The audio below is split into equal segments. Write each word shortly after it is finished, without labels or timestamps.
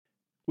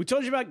We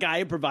told you about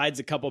Gaia Provides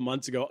a couple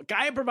months ago.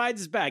 Gaia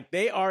Provides is back.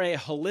 They are a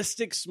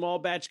holistic small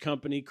batch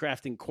company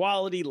crafting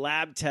quality,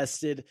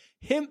 lab-tested,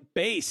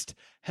 hemp-based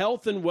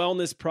health and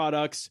wellness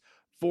products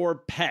for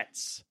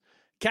pets.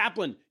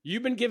 Kaplan,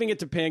 you've been giving it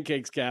to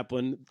Pancakes,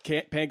 Kaplan.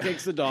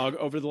 Pancakes the dog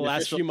over the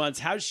last few months.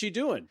 How's she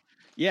doing?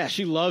 Yeah,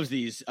 she loves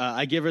these.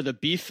 I give her the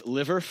beef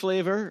liver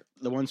flavor,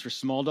 the ones for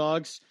small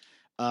dogs.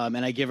 And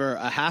I give her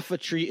a half a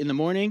treat in the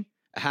morning,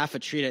 a half a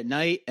treat at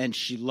night, and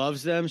she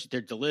loves them.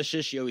 They're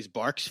delicious. She always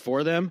barks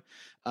for them.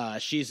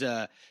 She's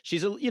a,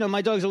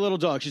 my dog's a little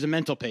dog. She's a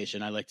mental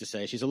patient, I like to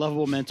say. She's a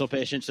lovable mental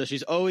patient. So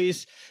she's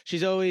always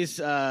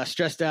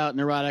stressed out,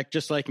 neurotic,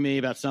 just like me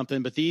about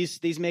something. But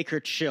these make her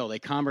chill. They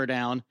calm her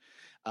down.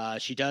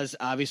 She does,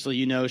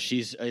 obviously,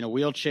 she's in a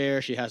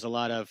wheelchair. She has a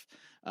lot of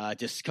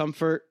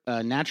discomfort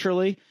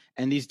naturally.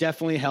 And these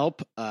definitely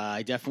help.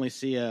 I definitely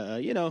see,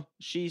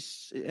 she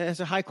has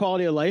a high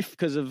quality of life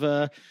because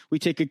of we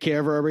take good care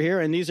of her over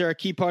here. And these are a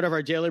key part of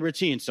our daily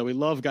routine. So we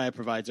love Gaia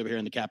Provides over here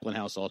in the Kaplan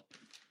household.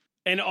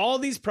 And all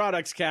these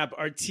products, Cap,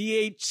 are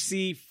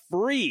THC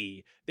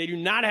free. They do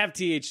not have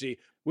THC,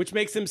 which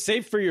makes them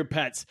safe for your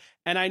pets.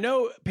 And I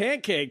know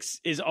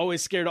Pancakes is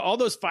always scared of all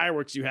those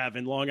fireworks you have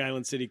in Long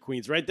Island City,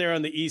 Queens, right there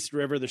on the East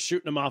River. They're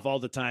shooting them off all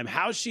the time.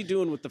 How's she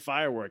doing with the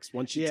fireworks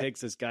once she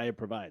takes this Gaia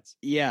Provides?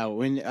 Yeah,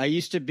 when I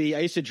used to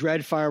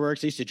dread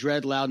fireworks. I used to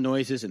dread loud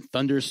noises and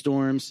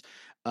thunderstorms.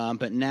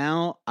 But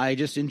now I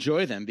just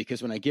enjoy them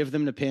because when I give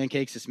them to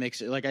Pancakes, this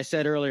makes it, like I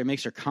said earlier, it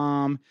makes her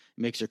calm,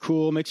 makes her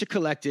cool, makes her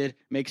collected,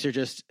 makes her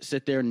just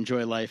sit there and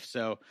enjoy life.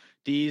 So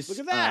these, look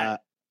at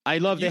that. I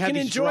love. They have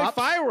these enjoy drops.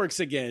 Fireworks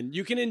again.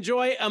 You can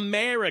enjoy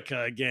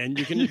America again.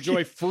 You can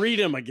enjoy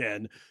freedom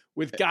again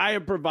with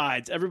Gaia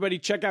Provides. Everybody,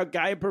 check out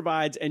Gaia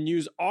Provides and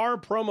use our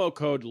promo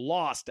code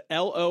LOST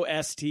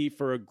LOST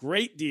for a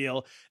great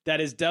deal. That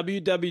is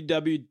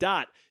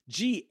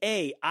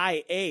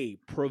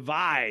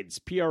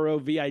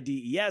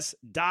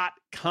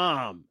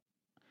www.GAIAprovides.com.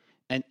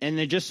 And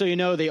then just so you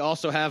know, they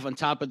also have on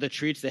top of the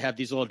treats, they have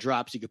these little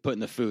drops you could put in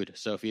the food.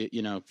 So if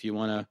you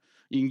want to.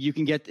 You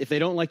can get, if they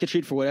don't like the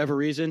treat for whatever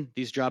reason,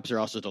 these drops are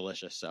also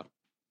delicious. So,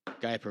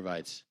 Gaia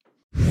Provides.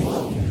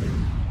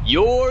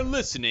 You're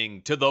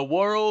listening to the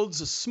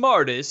world's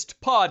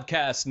smartest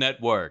podcast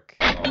network.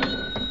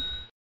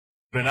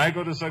 When I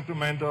go to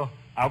Sacramento,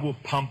 I will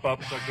pump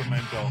up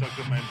Sacramento.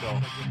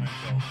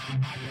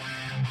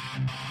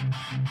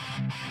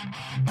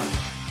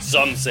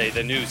 Some say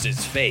the news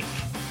is fake.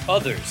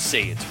 Others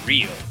say it's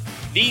real.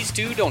 These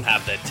two don't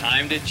have the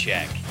time to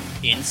check.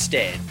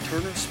 Instead,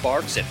 Turner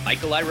Sparks and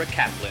Michael Ira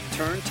Kaplan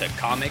turn to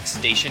comics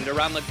stationed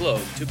around the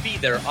globe to be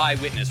their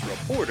eyewitness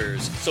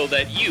reporters so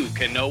that you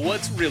can know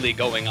what's really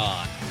going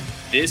on.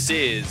 This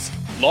is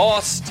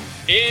Lost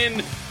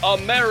in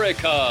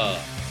America.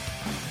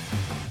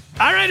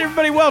 All right,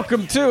 everybody,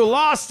 welcome to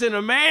Lost in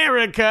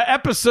America,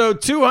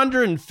 episode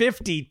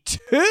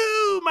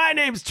 252. My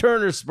name's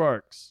Turner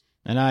Sparks.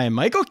 And I am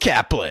Michael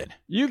Kaplan.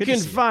 You can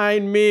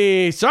find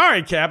me.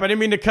 Sorry, Cap, I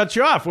didn't mean to cut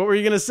you off. What were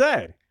you going to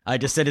say? I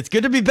just said it's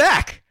good to be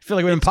back. I feel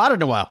like we haven't potted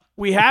in a while.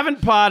 We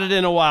haven't potted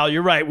in a while.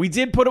 You're right. We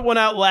did put one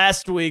out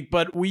last week,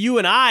 but you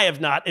and I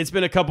have not. It's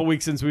been a couple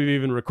weeks since we've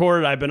even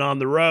recorded. I've been on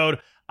the road.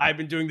 I've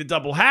been doing the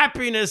Double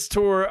Happiness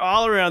tour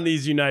all around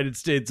these United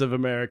States of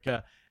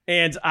America.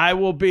 And I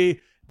will be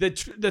the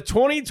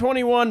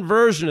 2021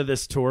 version of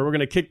this tour. We're going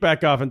to kick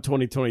back off in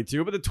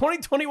 2022, but the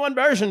 2021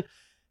 version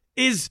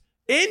is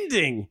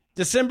ending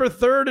December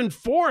 3rd and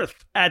 4th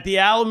at the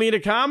Alameda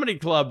Comedy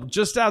Club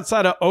just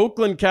outside of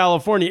Oakland,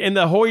 California, in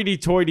the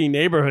hoity-toity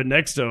neighborhood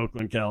next to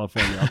Oakland,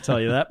 California. I'll tell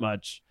you that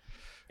much.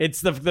 It's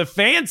the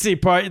fancy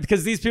part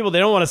because these people, they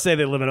don't want to say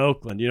they live in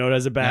Oakland. You know, it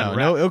has a bad rap.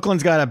 No,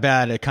 Oakland's got a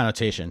bad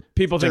connotation.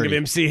 People think of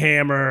MC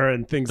Hammer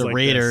and things like the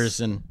Raiders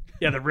this. And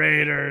yeah, the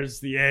Raiders,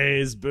 the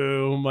A's,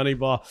 boo,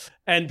 Moneyball.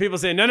 And people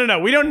say, no,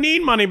 we don't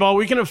need Moneyball.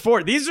 We can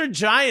afford. These are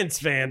Giants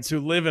fans who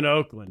live in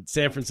Oakland,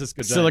 San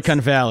Francisco Giants. Silicon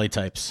Valley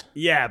types.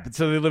 Yeah, but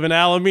so they live in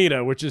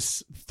Alameda, which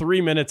is 3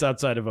 minutes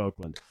outside of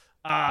Oakland.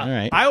 All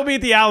right. I will be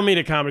at the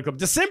Alameda Comedy Club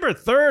December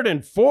 3rd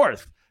and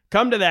 4th.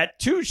 Come to that.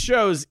 2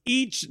 shows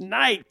each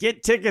night.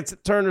 Get tickets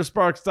at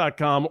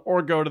turnersparks.com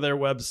or go to their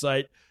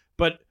website.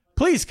 But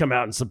please come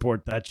out and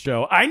support that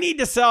show. I need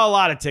to sell a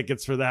lot of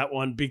tickets for that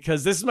one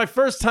because this is my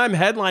first time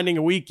headlining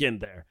a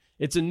weekend there.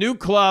 It's a new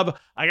club.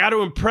 I got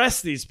to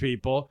impress these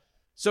people.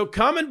 So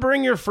come and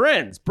bring your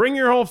friends. Bring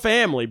your whole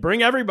family.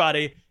 Bring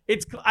everybody.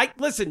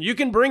 Listen, you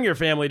can bring your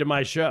family to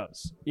my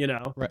shows, you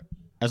know. Right.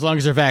 As long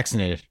as they're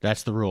vaccinated.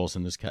 That's the rules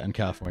in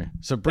California.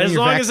 So bring as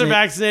long as they're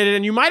vaccinated,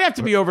 and you might have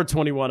to be over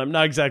 21. I'm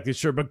not exactly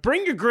sure, but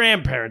bring your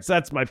grandparents.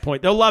 That's my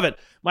point. They'll love it.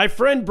 My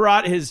friend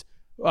brought his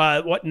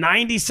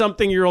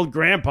 90-something-year-old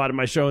grandpa to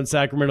my show in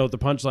Sacramento at the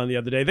Punchline the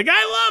other day. The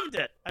guy loved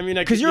it. I mean,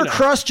 because you're a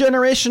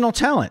cross-generational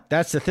talent.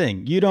 That's the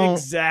thing. You don't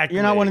exactly.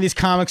 You're not one of these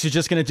comics who's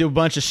just going to do a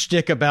bunch of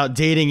shtick about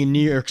dating in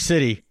New York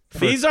City.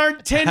 These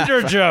aren't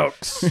Tinder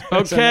jokes,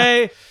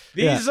 okay?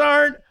 These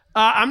aren't.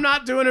 I'm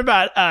not doing it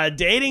about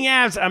dating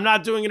apps. I'm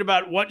not doing it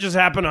about what just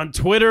happened on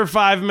Twitter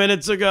 5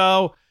 minutes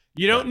ago.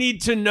 You don't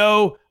need to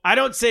know. I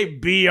don't say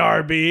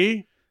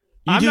BRB.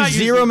 You I'm do not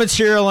zero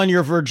material on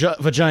your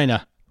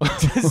vagina.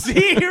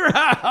 Zero.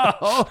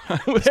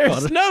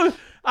 There's no.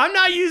 I'm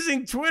not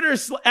using Twitter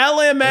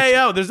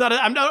LMAO. There's not.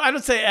 I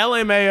don't say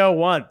LMAO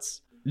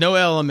once. No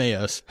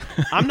LMAOs.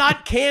 I'm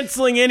not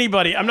canceling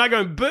anybody. I'm not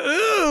going.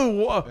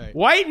 Boo! Right.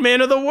 White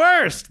men are the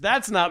worst.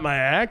 That's not my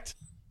act.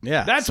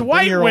 Yeah, That's so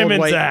white bring your women's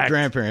old white act.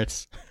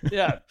 grandparents.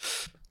 Yeah.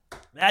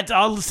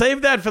 I'll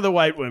save that for the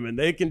white women.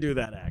 They can do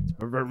that act.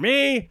 But for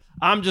me,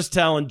 I'm just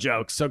telling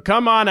jokes. So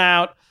come on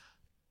out.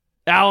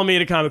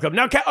 Alameda Comic Club.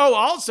 Now,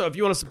 also, if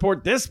you want to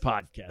support this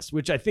podcast,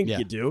 which I think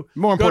you do,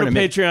 More go to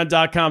important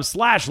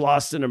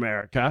patreon.com/Lost in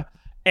America.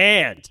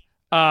 And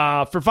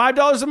for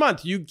 $5 a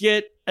month, you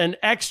get an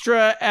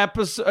extra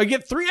episode. You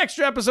get 3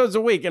 extra episodes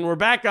a week, and we're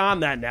back on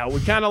that now.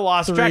 We kind of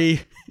lost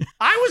track.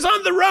 I was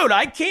on the road.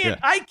 I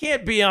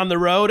can't be on the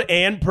road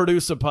and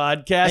produce a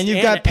podcast. And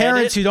you've got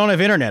parents who don't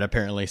have internet,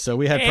 apparently. So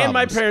we had problems. And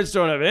my parents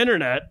don't have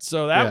internet,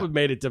 so that would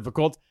made it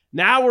difficult.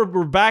 Now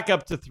we're back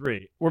up to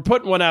 3. We're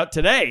putting one out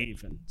today,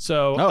 even.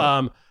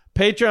 So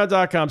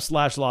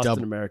patreon.com/Lost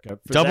in America.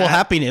 Double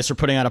happiness for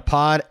putting out a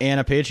pod and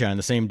a Patreon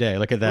the same day.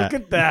 Look at that.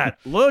 Look at that.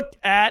 Look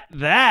at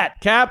that.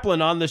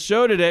 Kaplan on the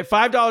show today,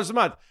 $5 a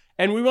month.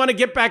 And we want to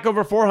get back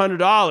over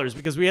 $400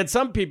 because we had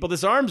some people,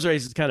 this arms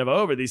race is kind of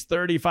over, these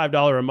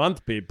 $35 a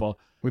month people.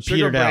 We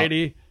petered out.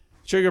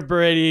 Sugar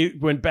Brady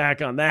went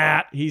back on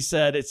that. He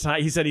said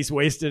he's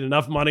wasted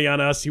enough money on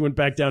us. He went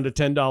back down to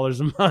 $10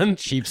 a month.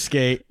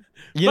 Cheapskate.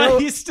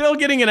 But he's still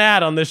getting an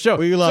ad on this show.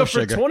 We love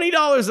Sugar. For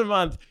 $20 a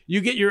month,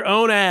 you get your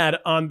own ad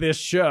on this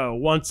show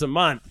once a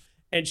month.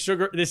 And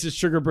this is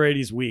Sugar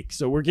Brady's week,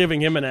 so we're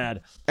giving him an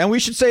ad. And we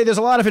should say there's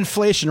a lot of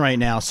inflation right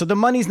now, so the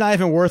money's not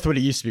even worth what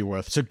it used to be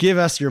worth. So give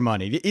us your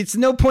money. It's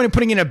no point in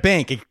putting it in a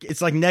bank.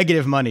 It's like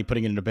negative money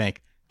putting it in a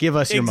bank. Give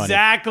us your money.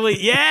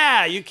 Exactly.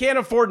 Yeah, you can't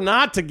afford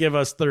not to give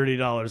us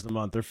 $30 a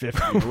month or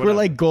 $50. We're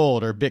like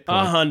gold or Bitcoin.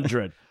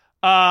 100.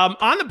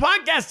 On the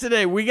podcast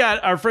today, we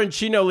got our friend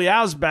Chino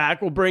Liao's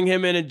back. We'll bring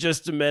him in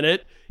just a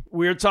minute.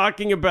 We're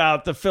talking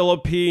about the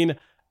Philippine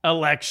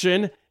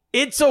election.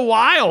 It's a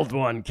wild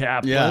one,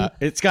 Kaplan. Yeah,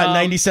 it's got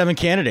 97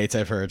 candidates,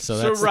 I've heard.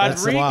 So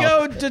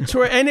Rodrigo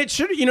Duterte, and it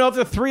should, if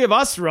the 3 of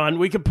us run,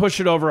 we could push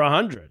it over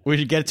 100. We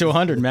should get to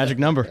 100, magic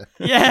number.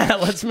 Yeah,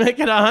 let's make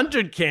it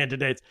 100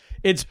 candidates.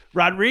 It's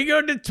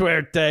Rodrigo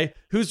Duterte,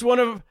 who's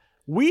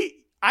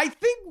I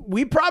think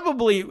we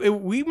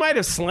might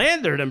have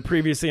slandered him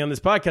previously on this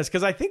podcast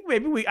because I think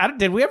maybe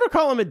did we ever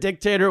call him a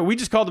dictator? Or we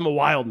just called him a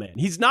wild man.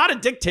 He's not a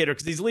dictator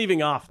because he's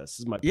leaving office.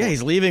 Is my point. Yeah,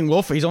 he's leaving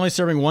Wolf. He's only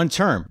serving 1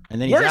 term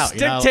and then he's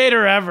Worst out.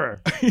 Dictator ever.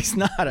 He's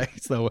not.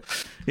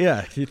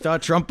 He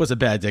thought Trump was a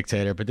bad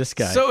dictator, but this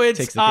guy. So it's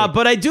takes the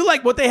but I do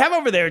like what they have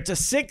over there. It's a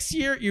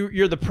 6-year.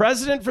 You're the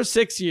president for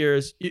 6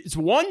 years. It's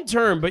 1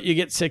 term, but you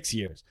get 6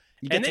 years.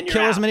 You get to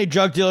kill as many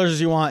drug dealers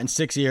as you want in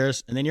 6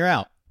 years, and then you're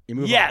out. You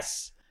move on.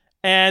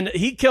 And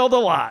he killed a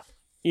lot,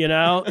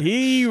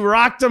 He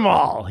rocked them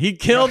all. He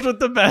killed with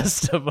the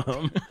best of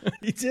them.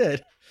 He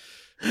did.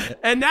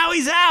 And now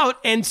he's out.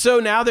 And so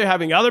now they're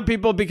having other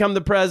people become the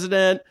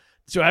president.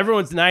 So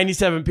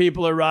 97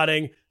 people are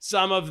running.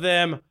 Some of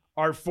them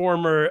are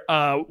former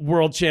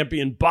world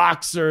champion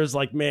boxers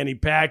like Manny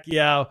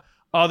Pacquiao.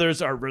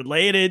 Others are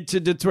related to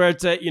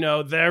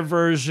Duterte, their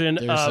version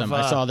of...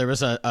 I saw there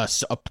was a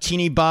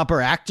teeny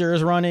bopper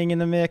actors running in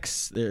the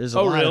mix. There's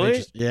a lot really?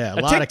 Of a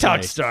lot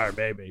TikTok star,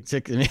 maybe.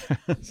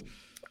 There's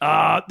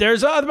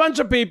a bunch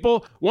of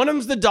people. One of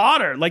them's the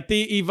daughter, like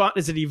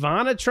is it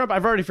Ivana Trump?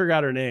 I've already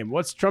forgot her name.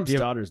 What's Trump's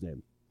daughter's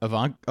name?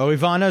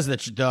 Ivana's the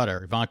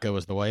daughter. Ivanka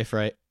was the wife,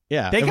 right?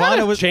 Yeah, they kind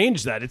of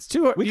changed that. It's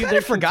too. We kind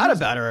of forgot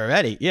about her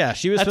already. Yeah,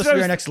 she was supposed to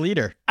be our next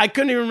leader. I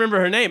couldn't even remember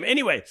her name.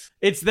 Anyway,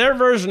 it's their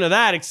version of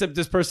that, except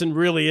this person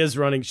really is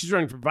running. She's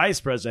running for vice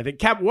president, I think.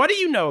 Cap, what do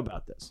you know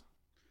about this?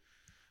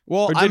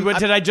 Well,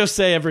 did I just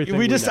say everything?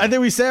 I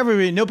think we said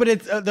everything. No, but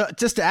it's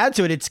just to add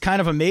to it, it's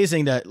kind of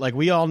amazing that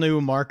we all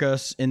knew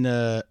Marcos in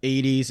the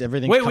 80s.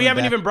 Everything. Wait, we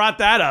haven't even brought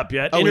that up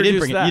yet. Oh, we didn't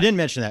bring it. You didn't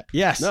mention that.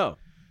 Yes. No.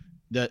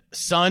 The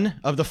son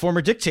of the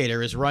former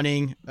dictator is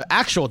running,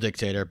 actual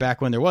dictator,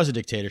 back when there was a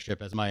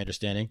dictatorship, as my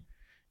understanding,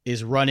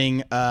 is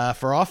running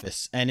for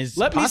office. And is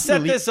Let me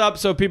set this up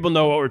so people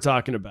know what we're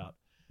talking about.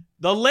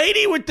 The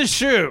lady with the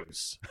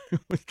shoes.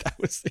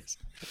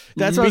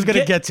 That's what I was going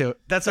to get to.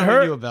 That's what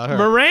I knew about her.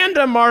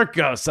 Miranda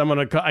Marcos. I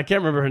can't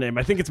remember her name.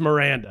 I think it's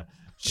Miranda.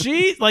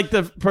 She, like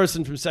the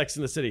person from Sex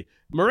and the City.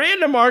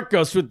 Miranda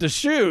Marcos with the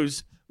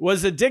shoes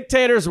was a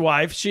dictator's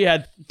wife. She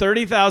had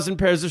 30,000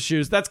 pairs of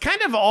shoes. That's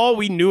kind of all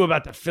we knew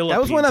about the Philippines.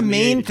 That was one of the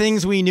main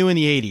things we knew in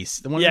the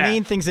 80s. One of the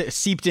main things that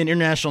seeped in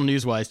international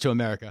news-wise to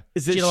America.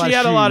 Is that she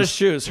had a lot of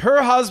shoes.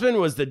 Her husband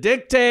was the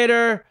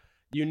dictator.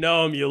 You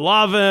know him, you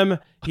love him.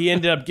 He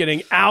ended up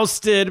getting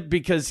ousted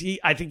because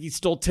I think he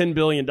stole $10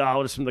 billion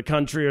from the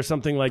country or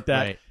something like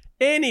that. Right.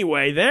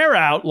 Anyway, they're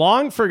out,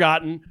 long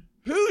forgotten.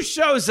 Who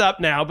shows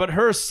up now but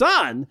her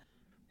son?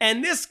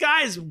 And this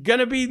guy's going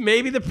to be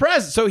maybe the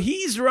president. So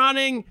he's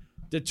running,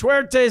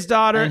 Duterte's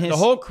daughter, the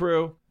whole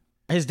crew.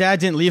 His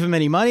dad didn't leave him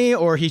any money,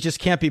 or he just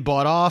can't be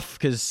bought off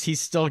because he's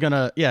still going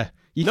to,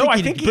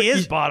 I think he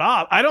is bought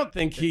off. I don't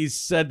think he's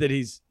said that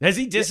has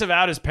he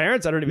disavowed his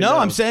parents? I don't even know. No,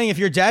 I'm saying if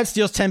your dad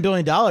steals $10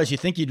 billion, you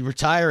think you'd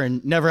retire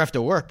and never have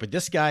to work. But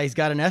this guy, he's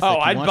got an ethic. Oh,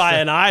 I'd buy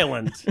an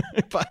island.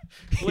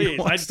 Please. He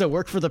wants to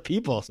work for the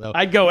people. So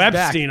I'd go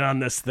Epstein on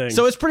this thing.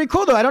 So it's pretty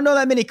cool, though. I don't know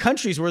that many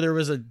countries where there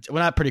was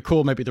not pretty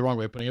cool, might be the wrong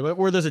way of putting it, but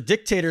where there's a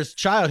dictator's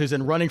child who's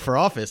in running for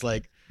office.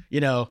 Like,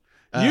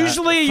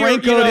 usually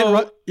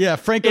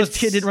Franco's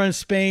kid didn't run in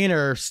Spain,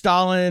 or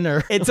Stalin,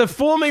 or it's a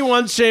fool me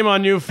once, shame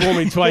on you, fool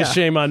me twice,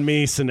 shame on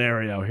me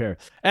scenario here.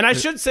 And I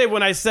should say,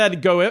 when I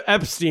said go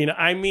Epstein,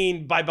 I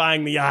mean by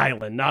buying the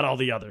island, not all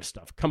the other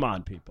stuff. Come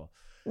on, people.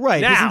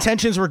 Right. Now, his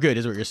intentions were good,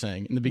 is what you're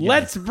saying in the beginning.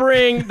 Let's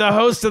bring the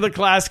host of the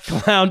Class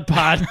Clown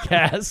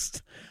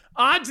podcast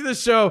onto the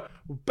show.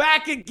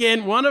 Back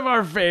again, one of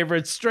our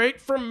favorites,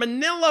 straight from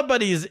Manila,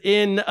 but he's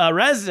a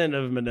resident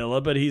of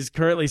Manila, but he's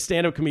currently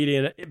stand-up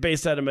comedian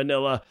based out of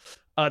Manila,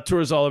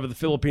 tours all over the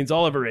Philippines,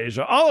 all over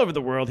Asia, all over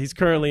the world. He's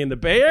currently in the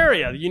Bay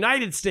Area, the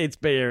United States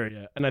Bay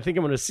Area, and I think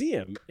I'm going to see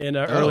him in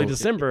early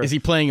December. Is he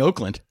playing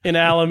Oakland? In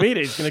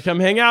Alameda. He's going to come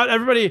hang out.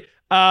 Everybody,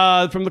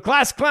 from the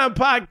Class Clown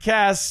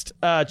podcast,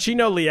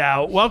 Chino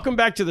Liao, welcome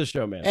back to the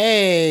show, man.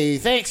 Hey,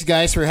 thanks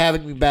guys for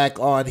having me back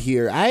on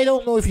here. I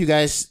don't know if you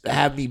guys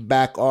have me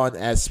back on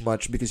as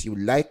much because you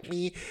like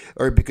me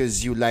or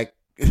because you like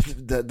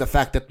the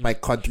fact that my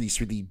country's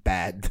really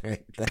bad.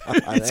 Right?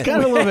 It's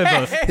kind of a little bit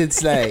both.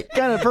 It's like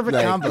kind of a perfect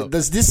combo.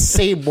 Does this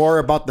say more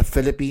about the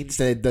Philippines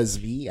than it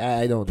does me?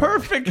 I don't know.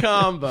 Perfect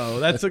combo.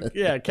 That's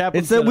Kaplan.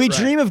 It's that we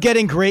dream of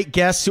getting great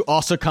guests who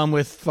also come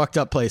with fucked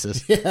up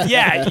places.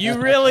 Yeah,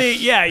 you really.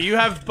 Yeah, you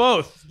have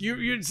both.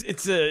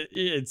 It's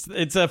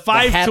a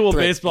 5-tool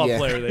baseball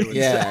player. They would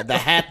say. The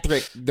hat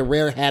trick, the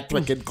rare hat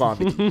trick in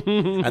comedy.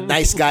 A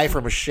nice guy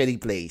from a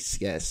shitty place.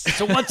 Yes.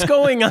 So what's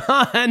going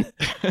on?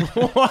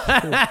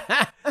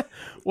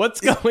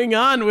 What's going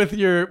on with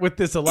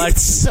this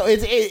election?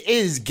 It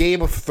is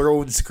Game of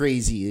Thrones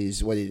crazy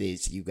is what it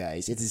is, you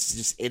guys. It is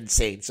just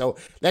insane. So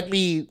let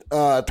me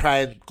try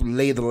and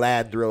lay the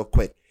land real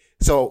quick.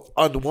 So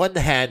on one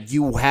hand,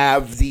 you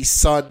have the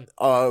son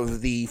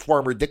of the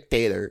former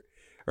dictator,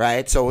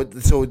 right? So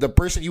the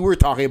person you were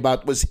talking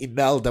about was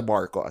Imelda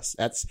Marcos.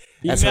 That's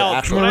her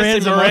actual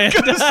Miranda.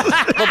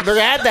 Well,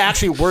 Miranda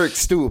actually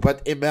works too,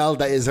 but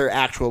Imelda is her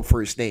actual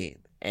first name.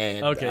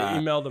 And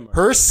Imelda Marcos.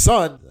 Her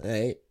son,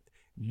 right?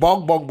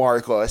 Bongbong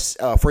Marcos,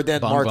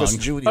 Ferdinand Marcos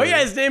Jr. Oh yeah,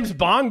 his name's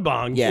Bong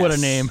Bong. Yes. What a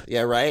name.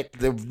 Yeah, right?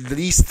 The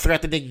least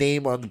threatening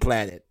name on the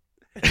planet.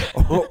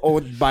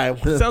 Owned by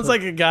Sounds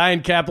like a guy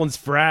in Kaplan's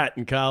frat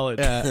in college.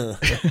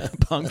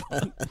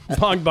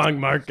 Bong Bong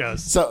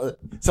Marcos. So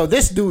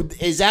this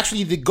dude is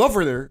actually the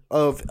governor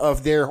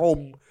of their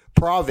home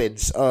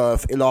province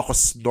of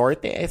Ilocos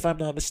Norte, if I'm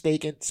not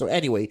mistaken. So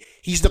anyway,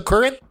 he's the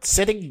current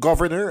sitting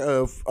governor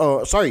of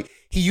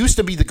he used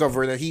to be the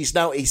governor. He's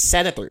now a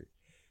senator.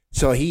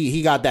 So he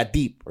got that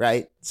deep,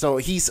 right? So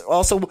he's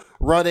also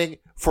running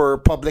for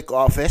public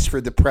office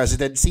for the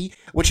presidency,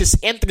 which is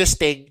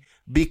interesting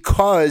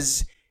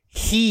because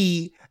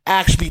he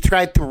actually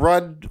tried to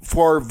run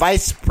for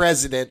vice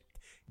president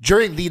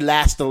during the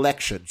last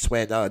elections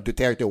when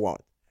Duterte won,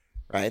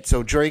 right?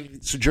 So during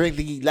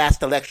the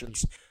last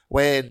elections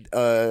when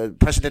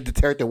President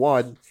Duterte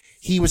won,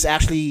 he was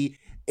actually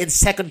in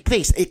second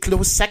place, a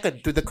close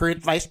second to the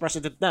current vice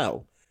president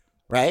now.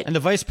 Right? And the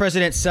vice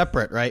president's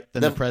separate, right?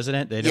 Than the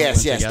president? They don't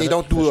yes. together? They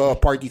don't do a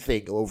party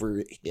thing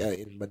over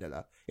in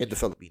Manila, in the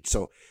Philippines.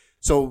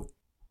 So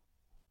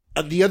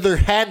on the other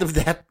hand of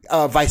that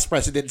vice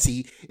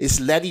presidency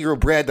is Lenny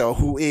Robredo,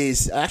 who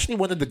is actually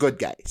one of the good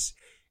guys.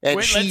 And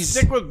let's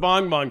stick with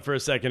Bong Bong for a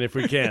second if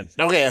we can.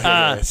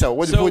 Okay. So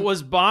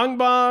was Bong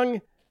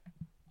Bong...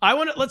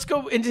 let's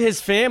go into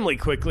his family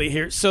quickly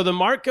here. So the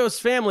Marcos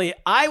family,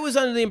 I was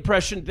under the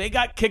impression they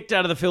got kicked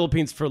out of the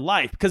Philippines for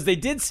life because they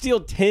did steal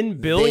 $10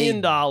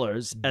 billion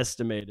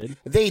estimated.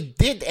 They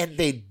did and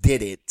they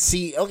didn't.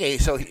 See, okay,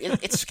 so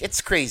it's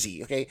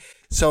crazy, okay?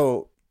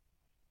 So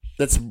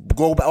let's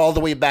go all the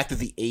way back to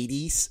the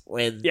 80s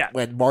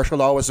when martial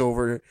law was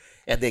over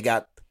and they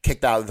got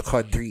kicked out of the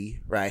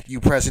country, right? New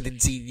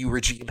presidency, new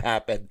regime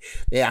happened.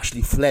 They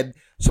actually fled.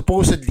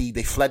 Supposedly,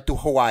 they fled to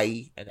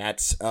Hawaii, and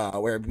that's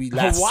where we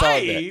last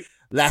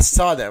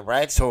saw them,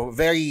 right? So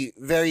very,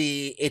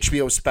 very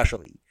HBO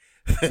specially.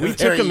 We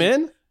took them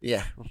in?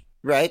 Yeah,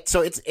 right?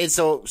 So it's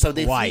so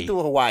they flew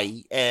to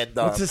Hawaii, and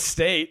it's a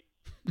state,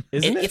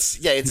 isn't it?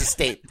 It's a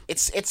state.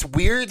 It's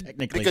weird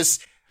because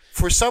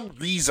for some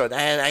reason,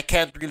 and I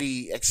can't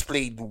really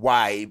explain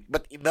why,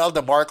 but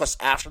Imelda Marcos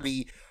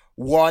actually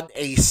won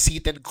a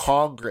seat in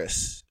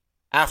Congress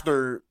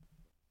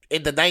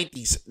in the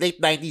 90s,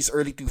 late 90s,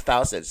 early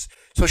 2000s.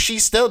 So she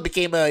still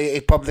became a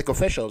public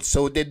official.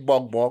 So did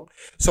Bong Bong.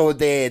 So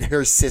did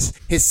his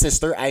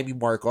sister, Amy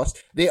Marcos.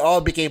 They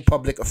all became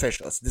public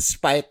officials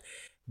despite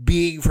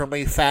being from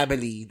a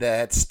family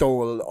that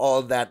stole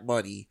all that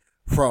money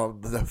from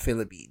the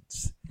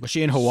Philippines. Was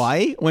she in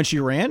Hawaii when she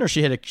ran, or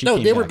No,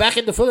 they were back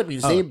in the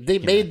Philippines. They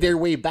made their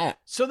way back.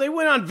 So they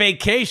went on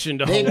vacation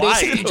to They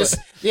Hawaii.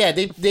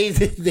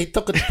 basically they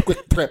took a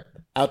quick trip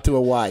out to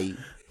Hawaii.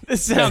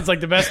 This sounds like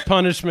the best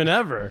punishment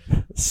ever.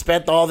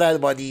 Spent all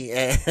that money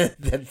and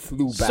then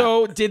flew back.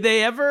 So did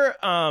they ever?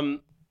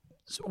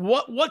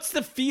 What's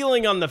the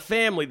feeling on the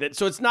family that?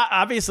 So it's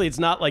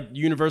not like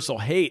universal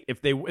hate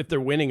if they're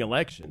winning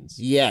elections.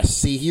 Yes.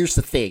 See, here's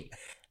the thing.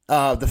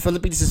 The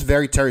Philippines is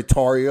very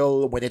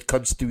territorial when it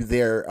comes to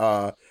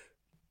their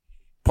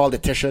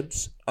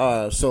politicians.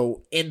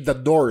 So in the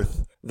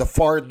north, the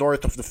far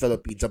north of the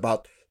Philippines,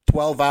 about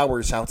 12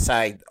 hours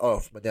outside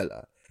of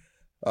Manila,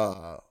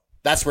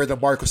 that's where the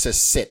Marcoses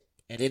sit.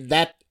 And in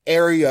that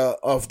area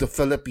of the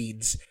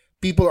Philippines,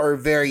 people are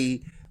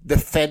very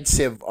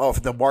defensive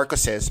of the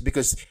Marcoses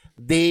because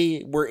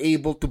they were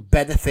able to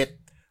benefit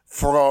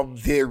from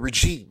their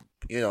regime.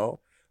 One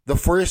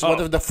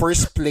of the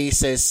first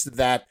places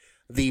that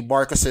the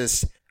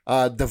Marcoses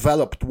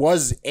developed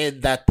was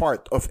in that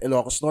part of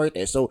Ilocos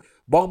Norte. So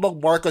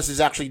Bongbong Marcos is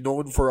actually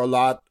known for a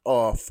lot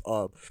of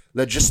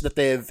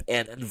legislative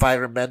and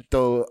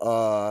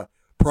environmental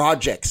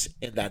projects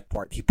in that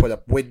part. He put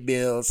up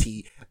windmills.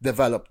 He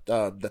developed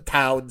the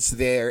towns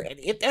there, and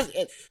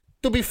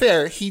to be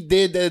fair, he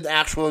did an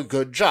actual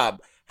good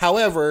job.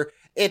 However,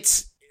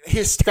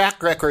 his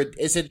track record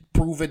isn't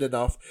proven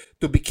enough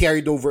to be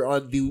carried over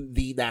on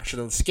the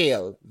national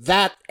scale.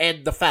 That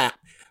and the fact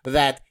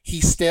that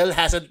he still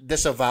hasn't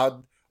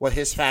disavowed what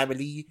his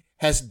family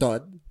has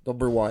done.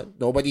 Number one,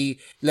 nobody,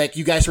 like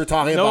you guys were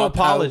talking no about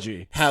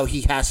apology. How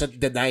he hasn't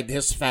denied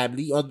his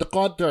family. On the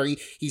contrary,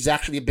 he's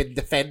actually been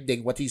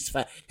defending what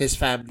his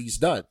family's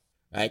done.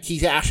 Right? He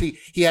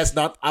has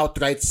not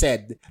outright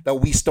said that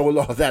we stole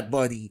all that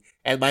money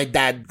and my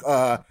dad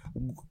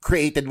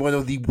created one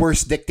of the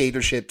worst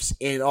dictatorships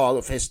in all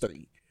of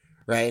history.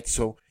 Right?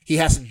 So he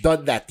hasn't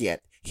done that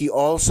yet. He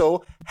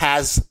also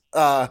has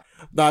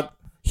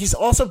he's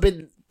also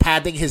been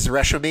padding his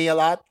resume a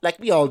lot. Like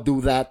we all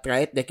do that,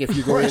 right? Like if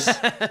you go in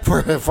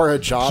for a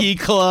job. Key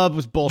Club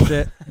was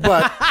bullshit.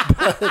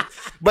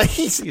 but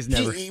he's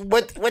never.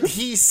 What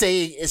he's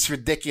saying is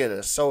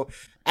ridiculous. So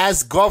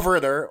as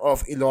governor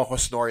of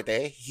Ilocos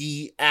Norte,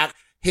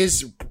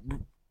 his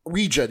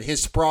region,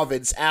 his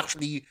province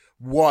actually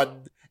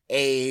won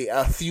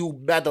a few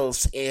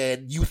medals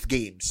in youth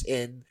games,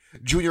 in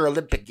junior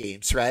Olympic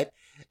games, right?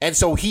 And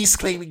so he's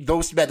claiming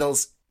those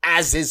medals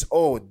as his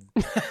own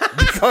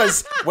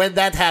because when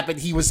that happened,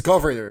 he was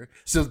governor.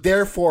 So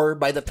therefore,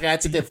 by the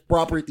transitive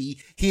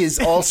property, he is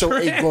also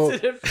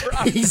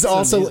he's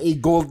also a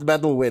gold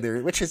medal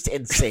winner, which is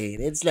insane.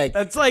 It's like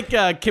that's like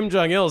Kim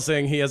Jong Il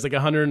saying he has like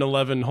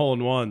 111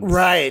 hole-in-ones.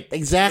 Right,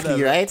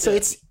 exactly, right. So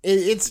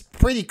it's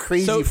pretty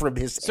crazy from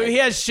his. So he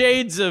has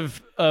shades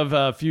of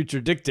a future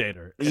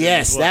dictator.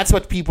 Yes, that's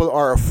what people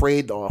are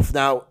afraid of.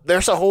 Now,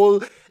 there's a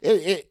whole.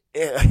 I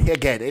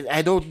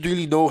don't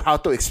really know how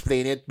to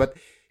explain it, but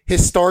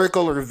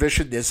historical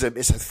revisionism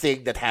is a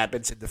thing that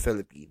happens in the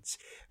Philippines,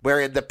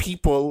 wherein the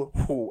people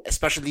who,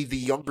 especially the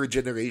younger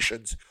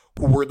generations,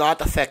 who were not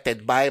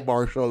affected by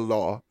martial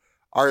law,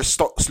 are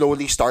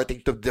slowly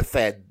starting to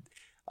defend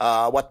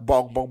what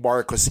Bongbong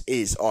Marcos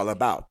is all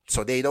about.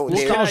 So they don't.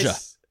 Nostalgia.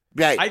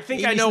 Right. I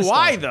think I know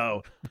why,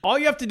 though. All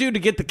you have to do to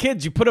get the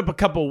kids, you put up a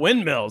couple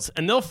windmills,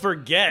 and they'll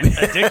forget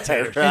a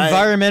dictator. Right.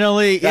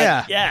 Environmentally,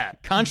 Yeah.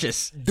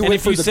 conscious. Do And it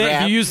if for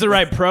you use the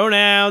right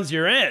pronouns,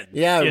 you're in.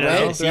 Yeah, you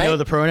know? right. Do you know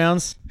the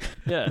pronouns?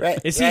 Yeah. Right,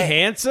 Is he right.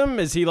 handsome?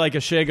 Is he like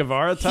a Che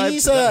Guevara type?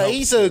 He's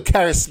a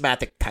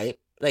charismatic type.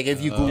 Like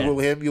if you Google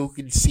him, you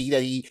can see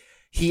that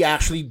he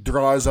actually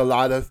draws a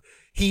lot of.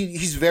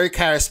 He's very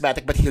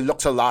charismatic, but he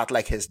looks a lot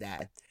like his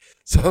dad.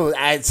 So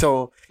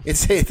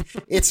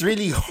it's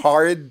really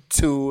hard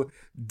to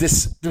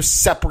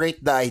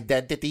separate the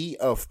identity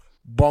of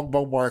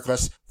Bongbong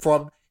Marcos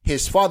from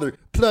his father.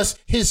 Plus,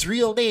 his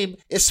real name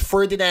is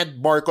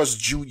Ferdinand Marcos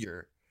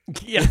Jr.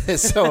 Yeah.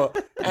 So,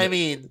 I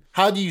mean,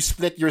 how do you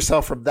split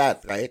yourself from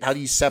that, right? How do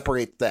you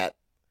separate that?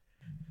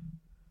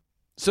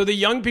 So the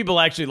young people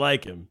actually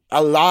like him.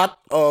 A lot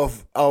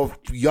of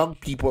young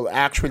people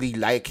actually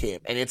like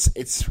him, and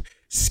it's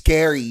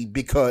scary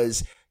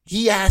because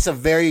he has a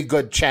very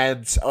good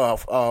chance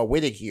of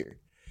winning here.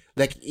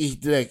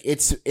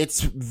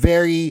 It's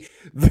very,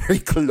 very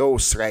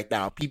close right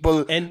now.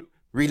 People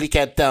really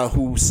can't tell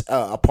who's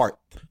apart.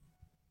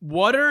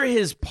 What are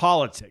his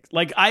politics?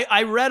 Like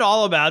I read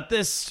all about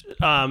this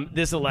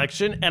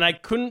election, and I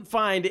couldn't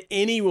find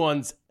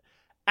anyone's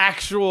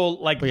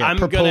actual I'm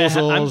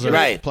proposals or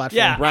right. platform.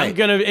 Yeah, Right. I'm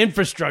gonna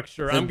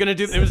infrastructure. I'm gonna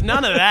do. There was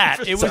none of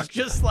that. It was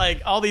just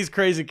like all these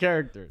crazy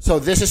characters. So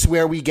this is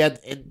where we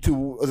get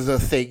into the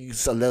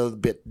things a little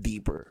bit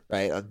deeper,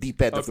 right? On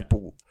deep end of the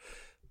pool.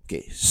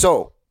 Okay,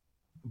 so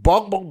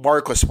Bongbong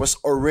Marcos was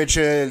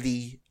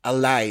originally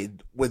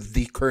allied with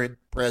the current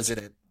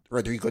president,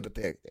 Rodrigo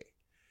Duterte,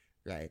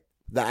 right?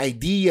 The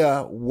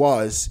idea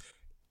was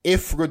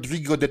if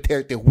Rodrigo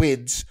Duterte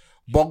wins,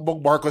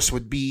 Bongbong Marcos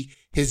would be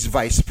his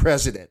vice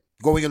president.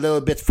 Going a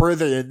little bit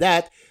further than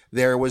that,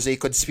 there was a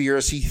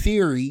conspiracy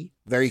theory,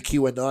 very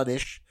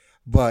QAnon-ish,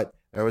 but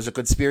there was a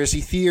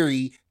conspiracy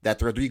theory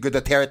that Rodrigo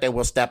Duterte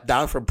will step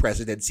down from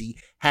presidency,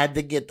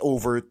 handing it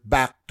over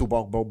back to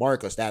Bongbong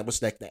Marcos. That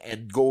was like the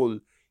end goal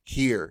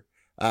here.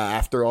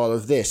 after all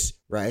of this,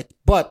 right?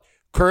 But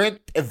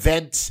current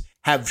events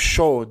have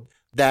shown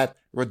that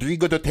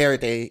Rodrigo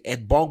Duterte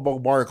and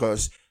Bongbong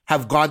Marcos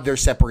have gone their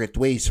separate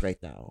ways right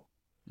now.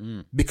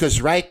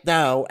 Because right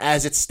now,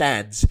 as it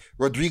stands,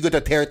 Rodrigo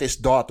Duterte's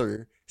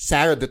daughter,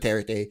 Sara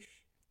Duterte,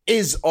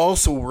 is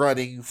also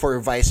running for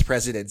vice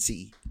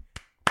presidency.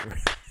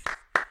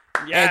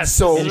 Yes, And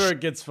so- this is where it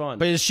gets fun.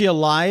 But is she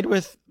allied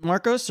with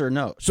Marcos or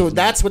no? So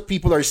that's what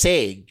people are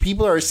saying.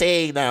 People are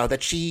saying now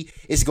that she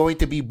is going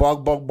to be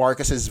Bongbong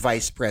Marcos's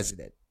vice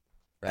president,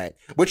 right?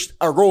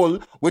 A role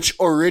which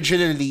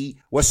originally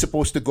was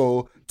supposed to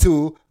go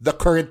to the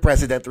current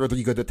president,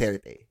 Rodrigo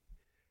Duterte.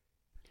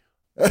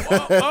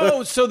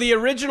 So the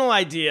original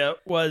idea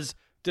was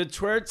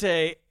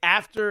Duterte,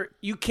 after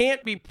you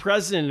can't be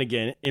president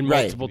again in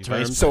Right. multiple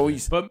terms, So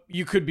but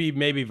you could be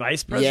maybe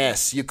vice president.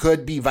 yes, you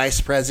could be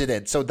vice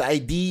president. So the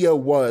idea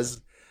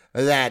was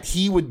that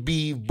he would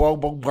be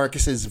Bongbong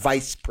Marcos's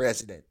vice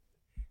president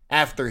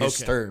after his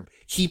Okay. term,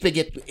 keeping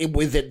it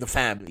within the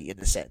family in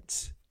a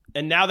sense.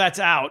 And now that's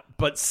out,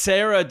 but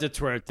Sara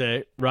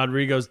Duterte,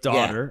 Rodrigo's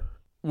daughter,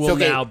 will So,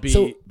 okay, now be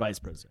so- vice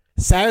president.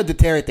 Sara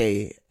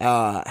Duterte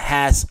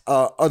has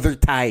other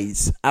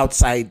ties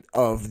outside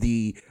of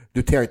the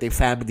Duterte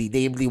family,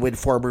 namely when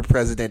former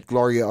President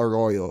Gloria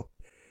Arroyo,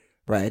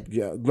 right?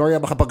 Gloria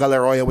Macapagal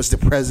Arroyo was the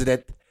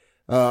president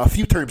a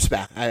few terms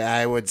back.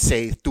 I would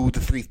say 2 to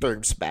 3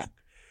 terms back.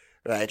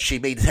 Right? She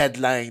made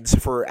headlines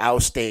for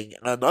ousting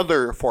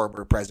another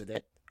former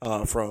president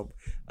from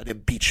an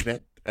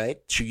impeachment. Right?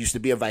 She used to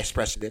be a vice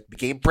president,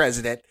 became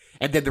president,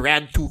 and then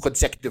ran 2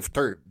 consecutive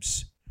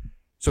terms.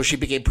 So she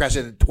became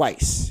president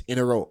twice in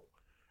a row.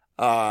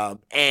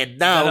 And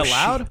now Is that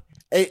allowed?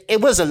 It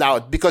was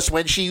allowed because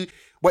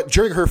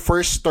during her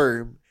first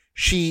term,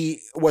 she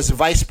was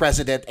vice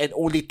president and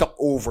only took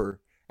over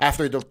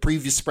after the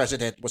previous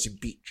president was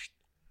impeached.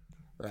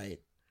 Right?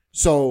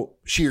 So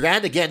she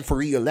ran again for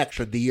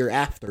re-election the year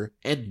after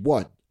and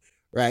won.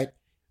 Right?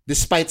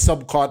 Despite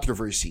some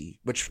controversy,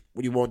 which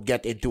we won't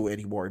get into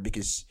anymore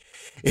because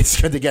it's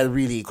going to get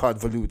really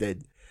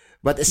convoluted.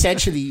 But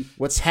essentially,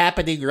 what's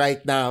happening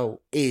right now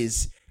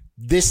is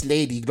this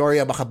lady,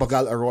 Gloria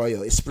Macapagal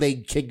Arroyo, is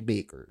playing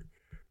kingmaker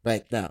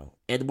right now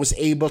and was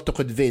able to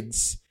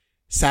convince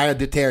Sara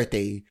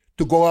Duterte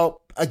to go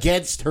up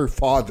against her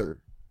father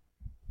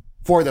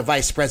for the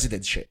vice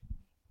presidentship.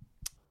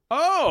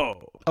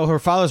 Oh, her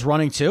father's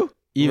running too?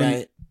 Even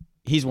Right?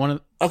 he's one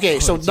of Okay,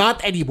 so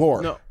not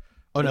anymore. no.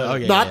 Oh no,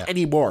 okay. Not yeah.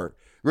 anymore.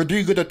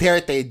 Rodrigo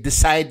Duterte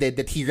decided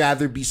that he'd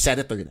rather be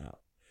senator now.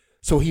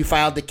 So he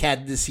filed the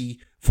candidacy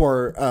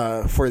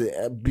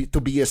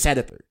to be a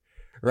senator,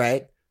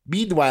 right?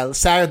 Meanwhile,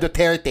 Sara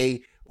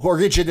Duterte, who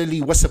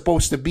originally was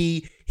supposed to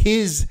be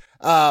his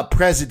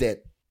president,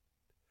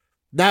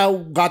 now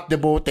got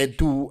demoted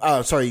to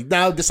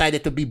now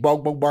decided to be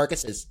Bongbong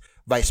Marcos's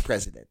vice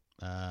president.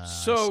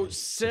 So She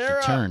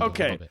Sarah, turned a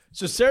okay. little bit.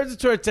 So Sara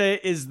Duterte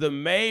is the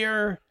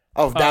mayor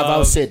Of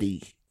Davao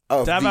City.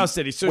 Of Davao the-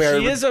 City. So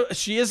where-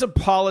 she is a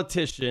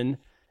politician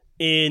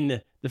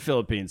in the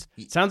Philippines.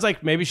 Sounds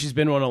like maybe she's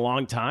been one a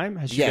long time.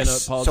 Has she been a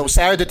Yes. politician? So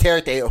Sara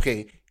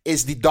Duterte,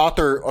 is the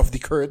daughter of the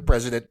current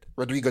president,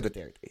 Rodrigo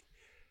Duterte.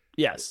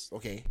 yes.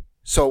 Okay.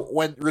 So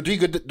when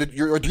Rodrigo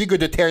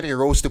Duterte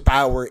rose to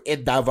power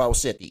in Davao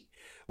City,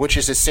 which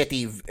is a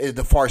city in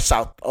the far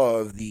south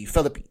of the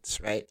Philippines,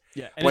 right?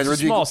 Yeah. And When it's a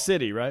Rodrigo- small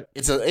city, right?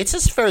 It's a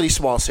fairly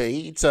small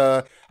city.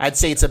 I'd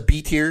say it's a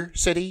B tier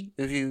city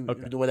if you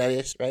know what that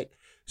is, right?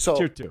 So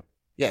Tier 2.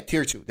 yeah,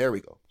 tier 2. There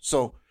we go.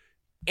 So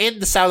in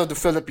the south of the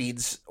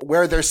Philippines,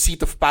 where their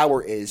seat of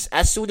power is,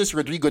 as soon as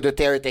Rodrigo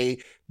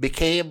Duterte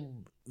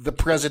became the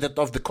president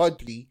of the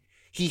country,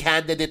 he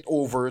handed it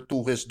over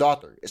to his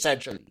daughter,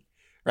 essentially.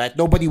 Right?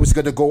 Nobody was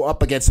gonna go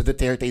up against the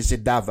Dutertes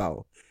in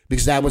Davao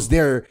because that was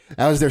their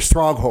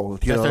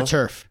stronghold. You That's know, their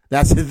turf.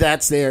 That's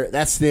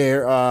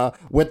their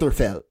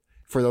Winterfell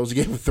for those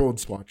Game of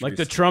Thrones watchers. Like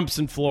the Trumps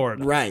in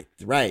Florida. Right.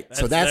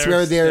 So That's that's their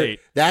where state.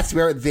 that's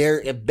where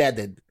they're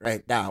embedded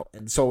right now.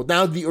 And so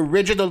now the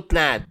original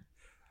plan,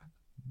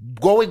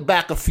 going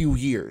back a few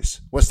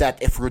years, was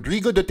that if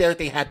Rodrigo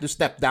Duterte had to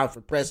step down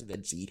from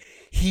presidency,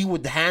 he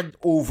would hand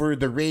over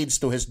the reins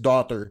to his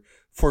daughter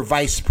for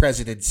vice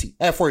presidency,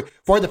 for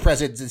the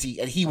presidency,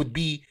 and he would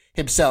be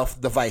himself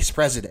the vice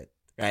president,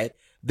 right?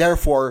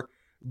 Therefore,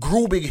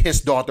 grooming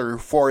his daughter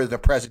for the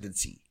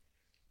presidency,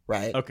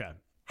 right? Okay.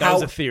 That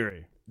was How- a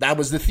theory. That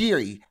was the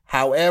theory.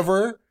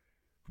 However,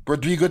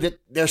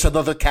 there's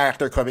another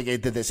character coming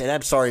into this, and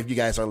I'm sorry if you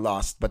guys are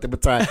lost, but we'll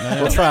try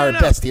our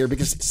best here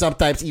because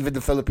sometimes even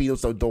the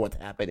Filipinos don't know what's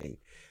happening.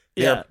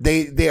 Yeah.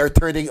 They are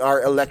turning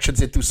our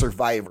elections into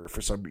Survivor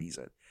for some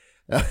reason.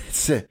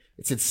 It's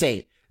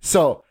insane.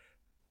 So,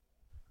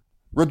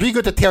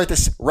 Rodrigo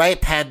Duterte's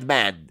right-hand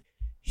man,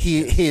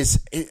 his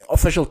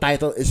official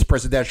title is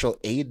presidential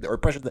aide or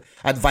president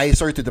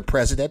advisor to the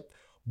president.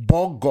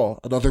 Bongo,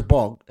 another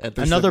bong.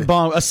 Another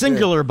bong, a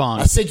singular bong.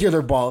 A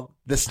singular bong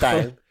this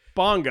time.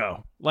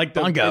 Bongo. Like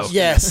the Bongo.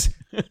 Yes.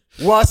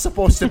 Was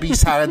supposed to be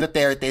Sara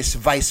Duterte's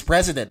vice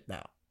president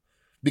now.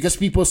 Because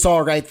people saw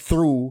right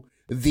through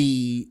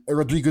the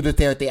Rodrigo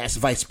Duterte as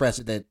vice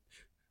president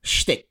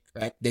shtick,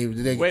 right?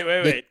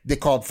 Wait. They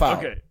called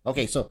foul.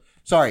 Okay. So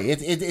sorry,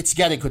 it's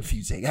getting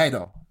confusing. I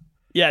know.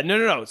 Yeah,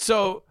 no.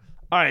 So,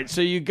 all right.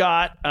 So you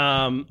got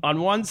on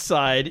one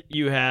side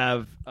you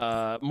have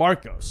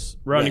Marcos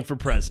running for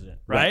president,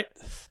 right?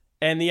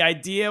 And the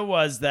idea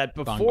was that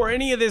before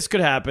any of this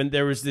could happen,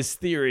 there was this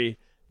theory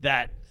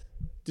that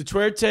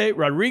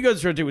Rodrigo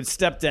Duterte would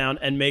step down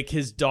and make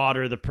his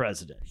daughter the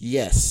president.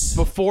 Yes.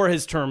 Before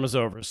his term was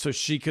over, so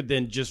she could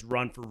then just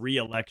run for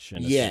re-election.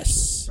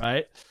 Yes.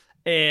 Right?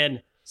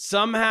 And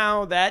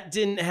somehow that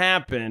didn't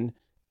happen,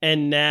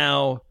 and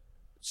now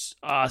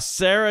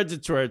Sara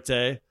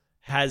Duterte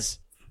has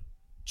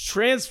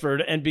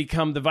transferred and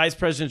become the vice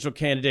presidential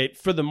candidate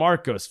for the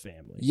Marcos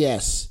family.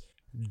 Yes.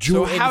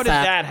 So how did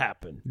that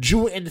happen?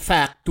 Due in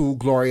fact to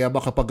Gloria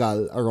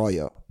Macapagal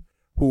Arroyo,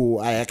 who,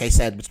 like I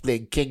said, was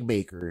playing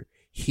Kingmaker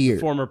here.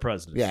 Former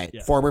president.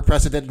 Yeah. Former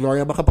President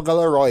Gloria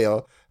Macapagal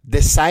Arroyo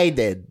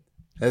decided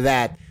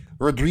that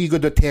Rodrigo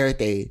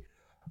Duterte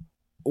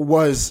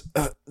was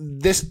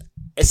this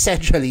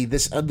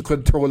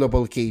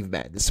uncontrollable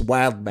caveman, this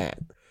wild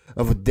man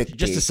of a dictator.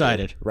 Just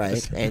decided.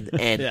 Right? And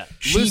Yeah.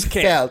 she Loose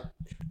cannon. felt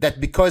that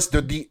because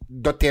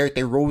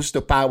Duterte rose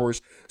to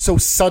powers so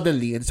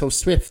suddenly and so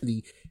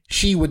swiftly,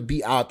 she would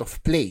be out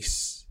of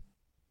place.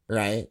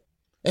 Right?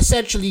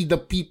 Essentially,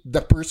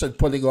 the person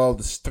pulling all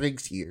the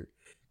strings here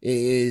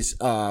is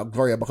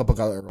Gloria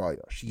Macapagal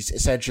Arroyo. She's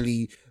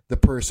essentially the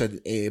person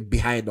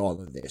behind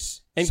all of this.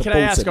 And can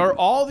I ask, are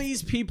all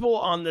these people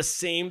on the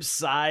same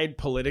side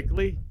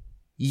politically?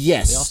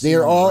 Yes,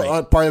 they're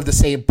all part of the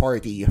same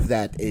party, if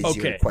that is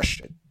your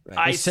question.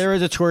 Right? Is Sara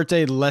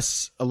Duterte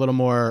a little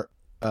more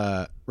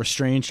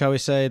restrained, shall we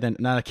say, than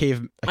not a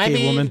cave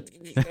woman?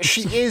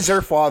 She is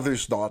her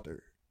father's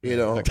daughter, you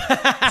know.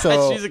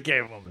 So she's a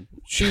cave woman.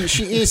 She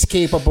is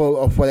capable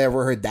of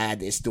whatever her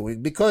dad is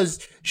doing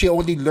because she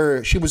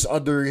was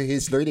under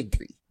his learning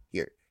tree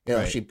here. You know,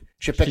 Right. she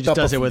She picked just up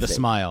does a it few with a things.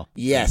 smile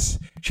Yes,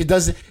 she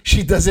does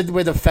it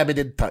with a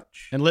feminine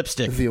touch. and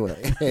lipstick. If you will.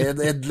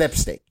 and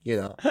lipstick, you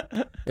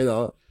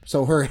know.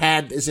 So her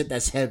hand isn't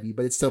as heavy,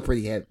 but it's still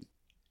pretty heavy.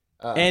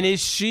 And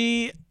is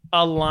she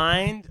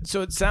aligned?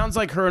 So it sounds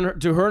like her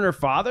and her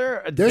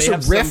father. There's they a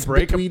have some rift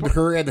breakup between point?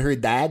 her and her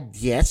dad,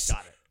 yes.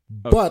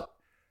 But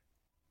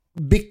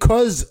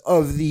because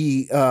of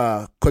the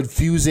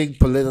confusing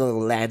political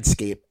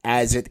landscape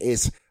as it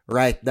is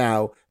right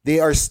now, they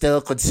are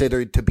still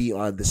considered to be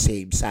on the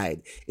same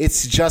side.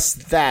 It's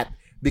just that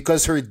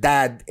because her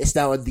dad is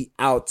now on the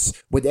outs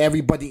with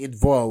everybody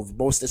involved,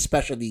 most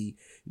especially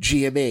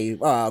GMA,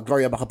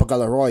 Gloria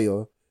Macapagal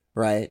Arroyo,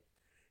 right?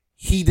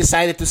 He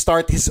decided to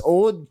start his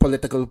own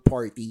political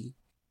party,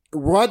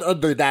 run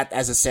under that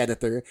as a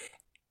senator,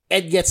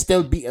 and yet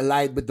still be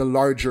aligned with the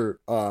larger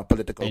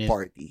political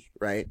party,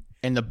 right?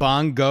 And the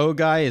Bongo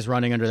guy is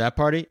running under that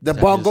party? The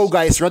Bongo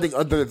guy is running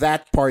under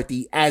that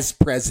party as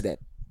president.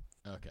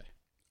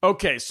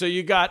 Okay, so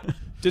you got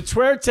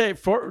Duterte,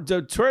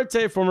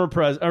 former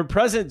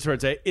President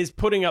Duterte is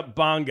putting up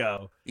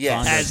Bongo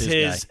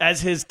Yes. as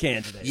his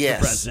candidate Yes.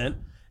 for president.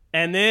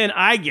 And then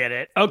I get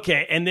it.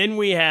 Okay, and then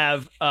we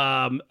have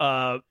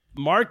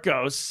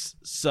Marcos'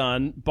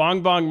 son,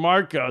 Bong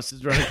Marcos,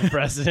 is running for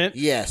president.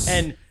 Yes.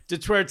 And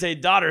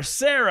Duterte's daughter,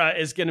 Sarah,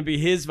 is going to be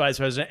his vice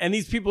president. And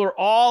these people are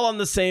all on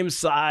the same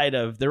side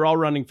they're all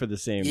running for the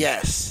same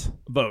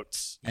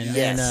votes.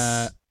 And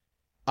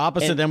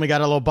opposite them, we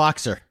got a little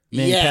boxer.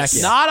 Manny Yes.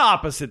 Pacquiao. Not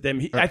opposite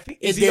them. I think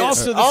is he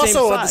also the same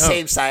on side? the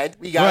same side?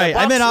 We got Right,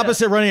 I meant boxer.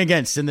 opposite running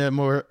against in the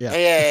more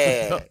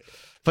Yeah.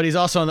 But he's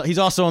also on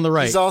the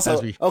right. He's also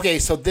as we- okay.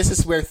 So this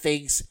is where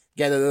things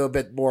get a little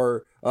bit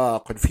more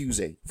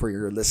confusing for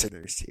your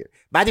listeners here.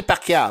 Manny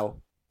Pacquiao,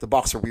 the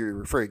boxer we were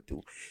referring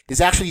to, is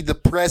actually the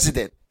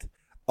president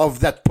of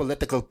that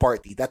political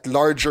party, that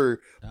larger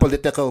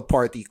political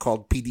party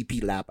called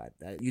PDP Laban.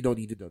 You don't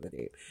need to know the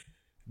name.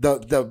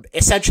 The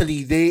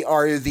essentially they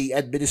are the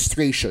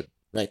administration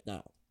right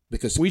now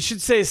because We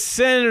should say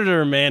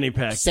Senator Manny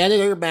Pacquiao.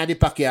 Senator Manny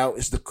Pacquiao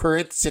is the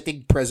current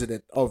sitting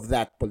president of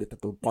that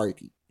political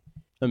party.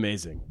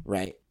 Amazing.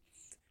 Right?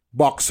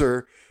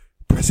 Boxer,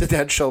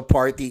 presidential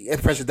party,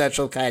 and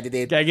presidential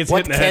candidate. Guy gets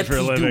What hit in the head can't for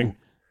a he living.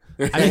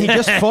 do? I mean, he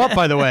just fought,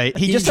 by the way.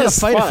 He just had a just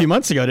fight fought. a few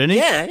months ago, didn't he?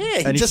 Yeah, And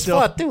he he's just still-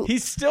 fought too.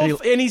 He's still,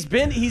 and he's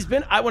been.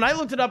 When I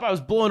looked it up, I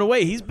was blown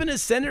away. He's been a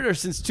senator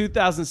since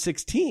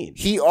 2016.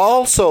 He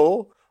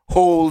also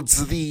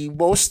holds the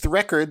most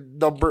record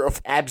number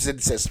of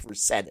absences for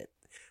Senate.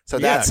 So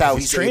Yeah, that's how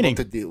 'cause he's he's training.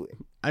 able to do it.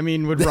 I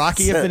mean, would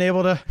Rocky have been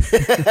able to?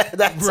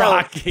 That's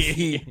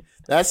Rocky.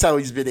 That's how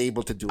he's been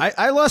able to do it.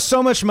 I lost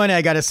so much money,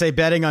 I got to say,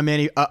 betting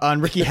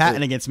on Ricky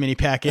Hatton against Manny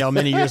Pacquiao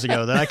many years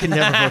ago that I could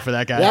never vote for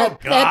that guy.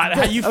 God,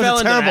 how you That fell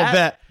was a into terrible that?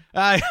 bet.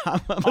 I'm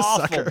a Awful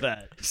sucker.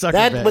 bet. Sucker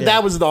that, bet, but yeah.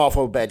 that was an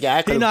awful bet. Yeah, I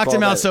He could've knocked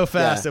him called out that. so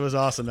fast. Yeah. It was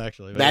awesome,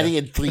 actually. But Batting yeah.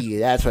 in 3.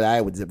 That's what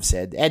I would have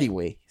said.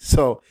 Anyway,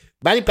 so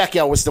Manny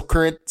Pacquiao was the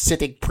current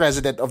sitting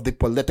president of the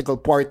political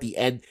party.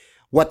 And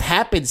what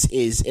happens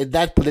is, in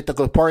that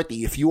political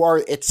party, if you are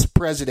its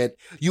president,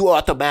 you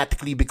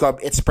automatically become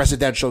its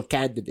presidential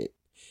candidate.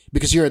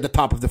 because you're at the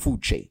top of the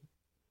food chain,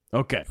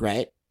 Okay.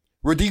 right?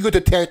 Rodrigo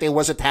Duterte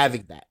wasn't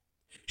having that.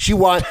 He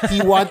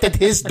wanted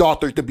his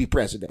daughter to be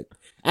president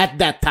at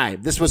that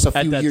time. This was a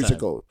few years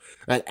ago.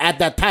 Right? At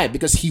that time,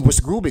 because he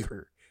was grooming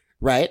her,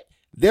 right?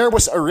 There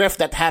was a rift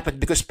that happened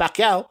because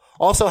Pacquiao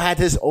also had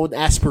his own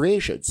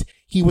aspirations.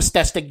 He was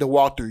testing the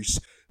waters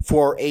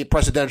for a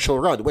presidential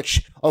run,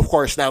 which, of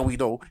course, now we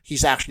know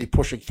he's actually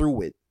pushing through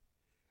with.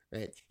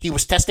 Right? He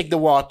was testing the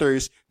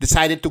waters,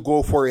 decided to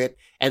go for it,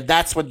 and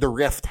that's when the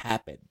rift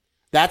happened.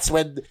 That's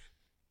when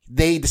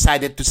they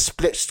decided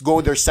to go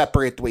their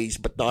separate ways,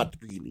 but not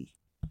really.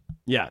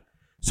 Yeah.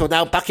 So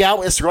now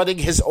Pacquiao is running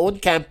his own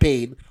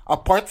campaign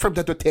apart from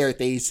the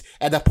Dutertes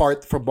and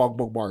apart from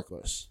Bongbong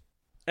Marcos.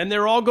 And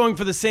they're all going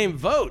for the same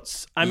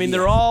votes. I mean,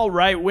 they're all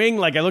right wing.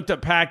 Like, I looked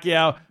up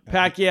Pacquiao.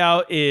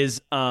 Pacquiao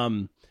is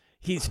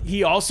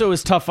he also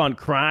is tough on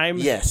crime.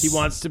 Yes. He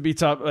wants to be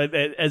tough.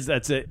 As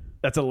that's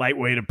a light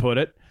way to put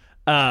it.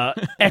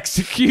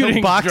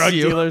 Executing drug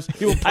dealers.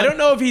 I don't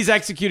know if he's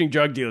executing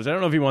drug dealers. I don't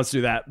know if he wants to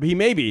do that. He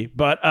may be,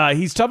 but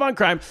he's tough on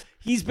crime.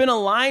 He's been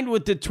aligned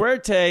with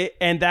Duterte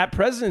and that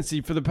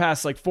presidency for the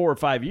past 4 or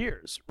 5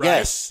 years, right?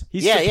 Yes.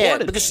 He's yeah.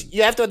 supported Because them.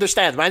 you have to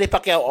understand, Manny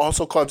Pacquiao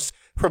also comes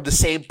from the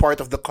same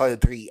part of the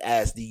country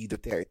as the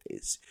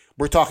Dutertes.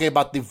 We're talking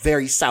about the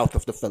very south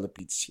of the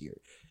Philippines here.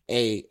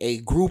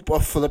 A group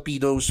of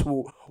Filipinos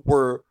who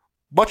were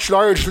much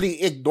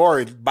largely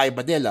ignored by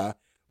Manila,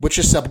 which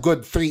is a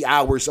good 3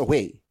 hours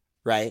away,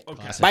 right?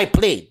 Okay. By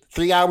plane.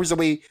 3 hours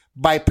away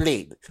by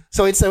plane.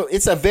 So it's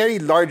a very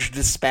large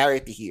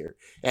disparity here.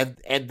 And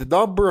the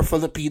number of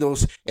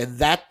Filipinos in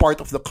that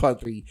part of the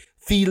country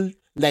feel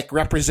like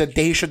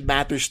representation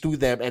matters to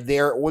them, and they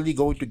are only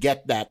going to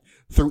get that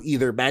through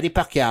either Manny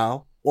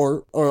Pacquiao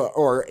or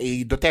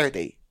a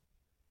Duterte.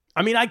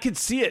 I mean, I could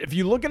see it. If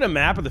you look at a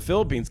map of the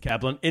Philippines,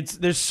 Kaplan,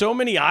 there's so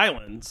many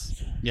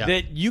islands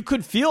that you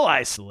could feel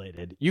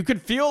isolated. You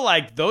could feel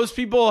like those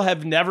people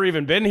have never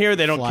even been here.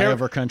 They don't care.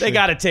 Flyover country. They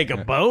got to take a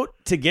boat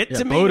to get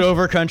to me. Boat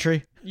over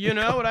country. You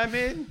know what I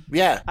mean?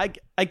 Yeah.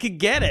 I could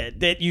get it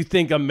that you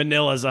think of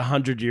Manila's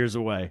 100 years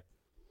away.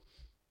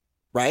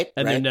 Right?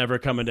 And right. they're never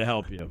coming to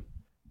help you.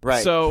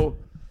 Right. So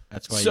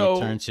That's why you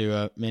turn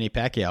to Manny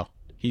Pacquiao.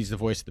 He's the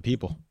voice of the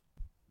people.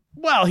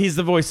 Well, he's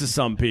the voice of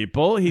some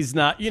people. He's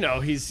not,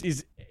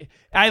 he's.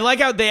 I like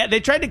how they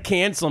tried to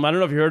cancel him. I don't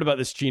know if you heard about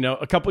this, Chino,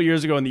 a couple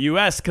years ago in the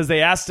U.S. because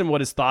they asked him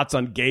what his thoughts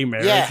on gay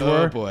marriage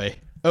were.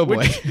 Oh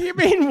boy. You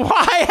mean,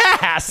 why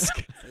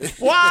ask?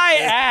 Why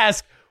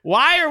ask?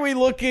 Why are we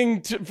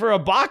looking for a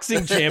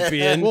boxing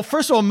champion? Well,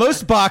 first of all,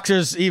 most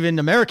boxers, even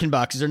American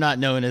boxers, are not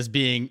known as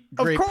being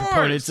great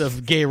proponents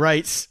of gay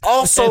rights.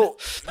 Also,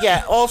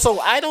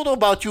 I don't know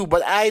about you,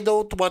 but I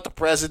don't want a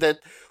president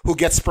who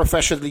gets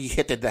professionally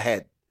hit in the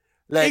head.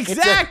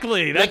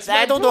 Exactly.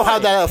 I don't know how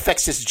that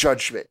affects his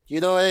judgment.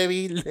 You know what I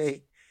mean? of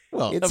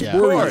That's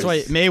course. why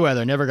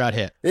Mayweather never got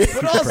hit.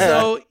 But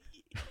also,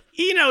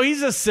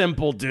 he's a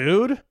simple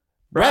dude,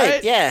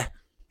 right? Yeah.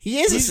 He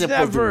is a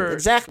simple dude.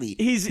 Exactly.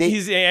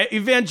 He's an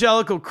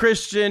evangelical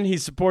Christian. He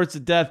supports the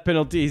death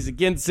penalty. He's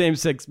against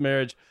same-sex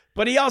marriage.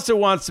 But he also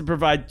wants to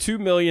provide 2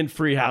 million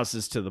free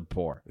houses to the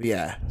poor.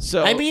 Yeah.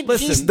 So I mean,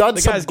 listen, he's done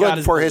the some guy's got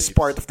good for his beliefs.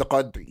 part of the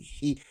country.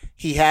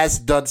 He has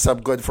done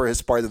some good for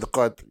his part of the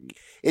country.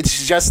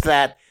 It's just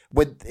that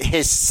with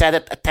his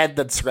Senate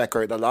attendance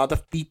record, a lot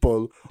of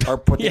people are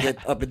putting it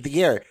up in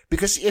the air.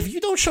 Because if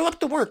you don't show up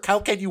to work, how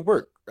can you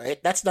work,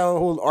 right? That's the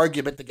whole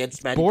argument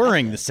against Manny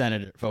Boring, Pacquiao. the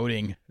Senate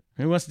voting.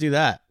 Who wants to do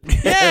that?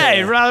 Yeah,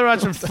 you'd rather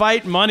watch him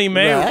fight Money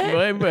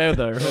Right?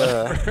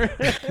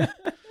 Mayweather.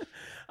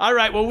 All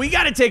right, well, we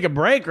got to take a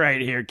break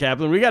right here,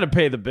 Kaplan. We got to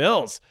pay the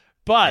bills.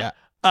 But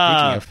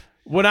Speaking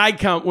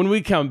of. when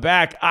we come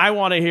back, I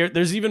want to hear.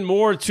 There's even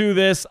more to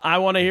this. I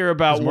want to hear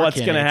about There's more what's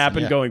going to candidates,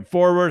 happen going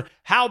forward.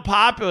 How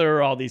popular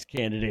are all these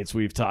candidates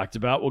we've talked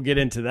about? We'll get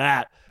into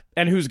that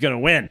and who's going to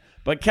win.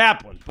 But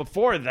Kaplan,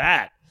 before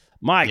that,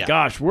 my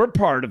gosh, we're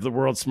part of the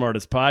world's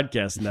smartest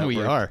podcast network.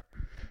 We are.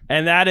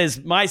 And that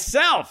is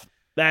myself.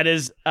 That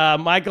is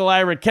Michael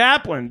Ira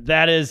Kaplan.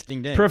 That is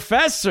Ding, ding.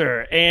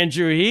 Professor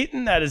Andrew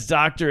Heaton. That is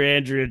Dr.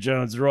 Andrea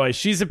Jones-Roy.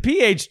 She's a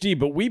PhD,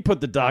 but we put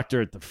the doctor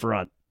at the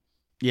front.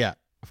 Yeah,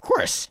 of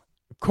course.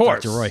 Of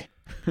course. Dr. Roy.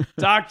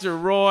 Dr.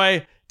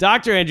 Roy.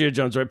 Dr. Andrea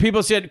Jones-Roy.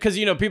 People said, because,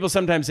 people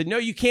sometimes say, no,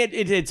 you can't.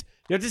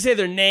 You have to say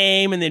their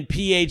name and then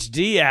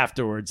PhD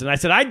afterwards. And I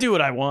said, I do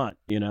what I want,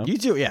 You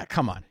do? Yeah,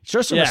 come on.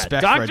 Show some respect for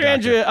a Dr. doctor.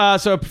 Andrea,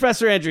 so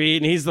Professor Andrew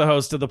Heaton, he's the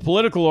host of the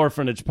Political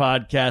Orphanage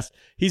podcast.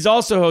 He's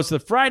also host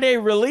of the Friday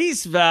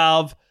Release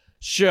Valve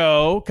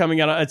show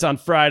coming out. It's on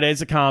Friday.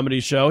 It's a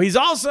comedy show. He's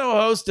also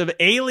host of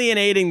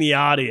Alienating the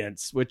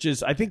Audience, which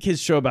is, I think,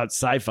 his show about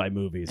sci-fi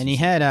movies. And he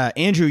had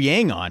Andrew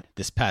Yang on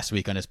this past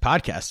week on his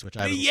podcast, which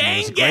I the was Yang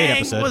a great Gang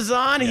episode. was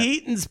on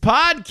Heaton's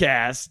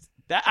podcast.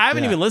 I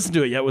haven't even listened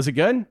to it yet. Was it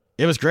good?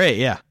 It was great,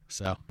 yeah.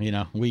 So, we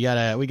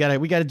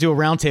gotta do a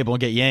roundtable and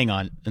get Yang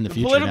on in the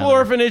future. Political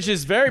Orphanage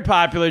is very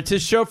popular. It's a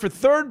show for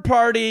third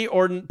party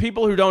or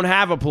people who don't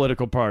have a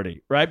political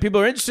party, right? People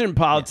are interested in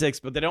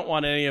politics, but they don't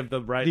want any of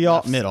the right. The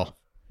alt middle.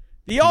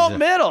 The alt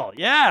middle,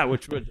 yeah,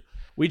 which would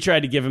We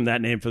tried to give him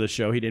that name for the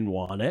show. He didn't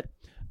want it.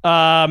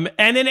 And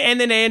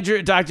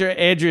then Dr.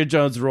 Andrea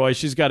Jones-Roy,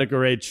 she's got a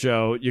great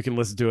show. You can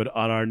listen to it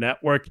on our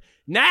network.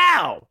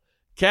 Now,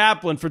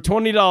 Kaplan, for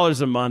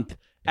 $20 a month,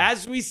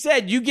 as we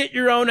said, you get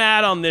your own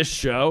ad on this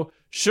show.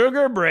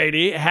 Sugar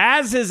Brady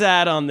has his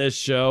ad on this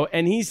show,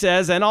 and he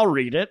says, and I'll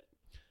read it,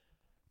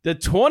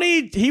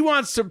 he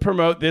wants to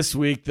promote this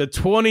week the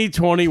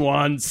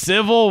 2021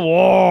 Civil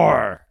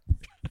War.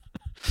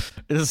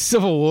 Is a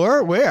Civil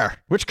War? Where?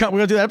 We're going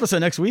to do that episode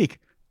next week.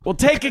 Well,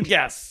 take a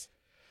guess.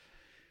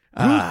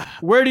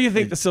 Where do you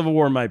think the Civil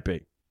War might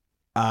be?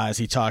 Is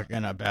he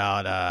talking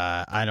about,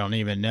 I don't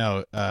even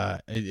know,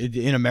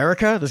 in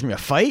America? There's going to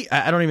be a fight?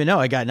 I don't even know.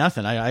 I got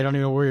nothing. I don't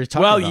even know where you're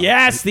talking about. Well,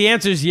 yes, the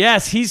answer is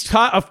yes.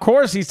 Of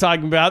course he's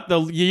talking about the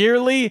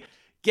yearly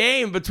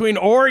game between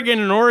Oregon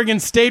and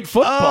Oregon State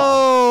football.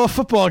 Oh,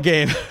 football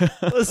game.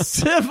 The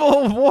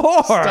Civil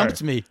War.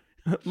 Stumped me.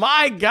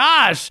 My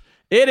gosh.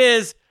 It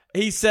is,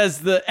 he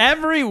says,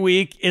 every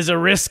week is a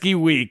risky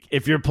week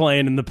if you're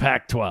playing in the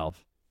Pac-12.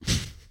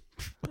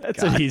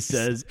 That's what he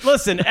says.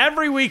 Listen,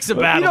 every week's a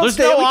battle. We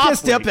can't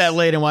stay up that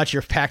late and watch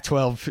your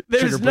Pac-12.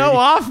 There's no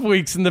off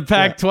weeks in the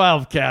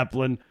Pac-12,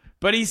 Kaplan.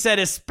 But he said,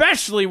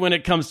 especially when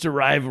it comes to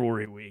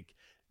rivalry week.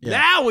 Yeah.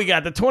 Now we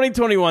got the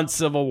 2021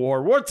 Civil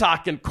War. We're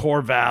talking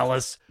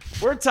Corvallis.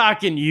 We're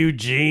talking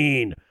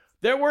Eugene.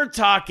 We're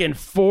talking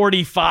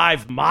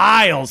 45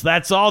 miles.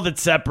 That's all that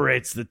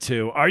separates the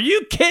two. Are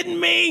you kidding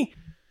me?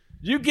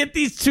 You get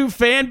these two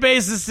fan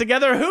bases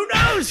together, who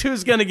knows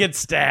who's going to get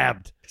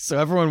stabbed? So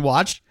everyone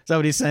watch? Is that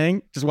what he's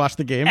saying? Just watch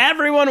the game?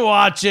 Everyone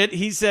watch it.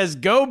 He says,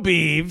 go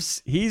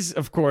Beavs. He's,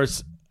 of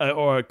course, a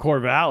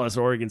Corvallis,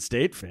 Oregon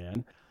State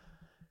fan.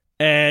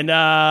 And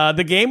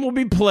the game will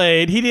be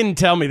played. He didn't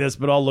tell me this,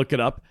 but I'll look it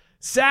up.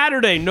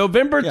 Saturday,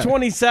 November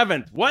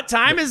 27th. What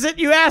time is it,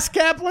 you ask,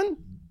 Kaplan?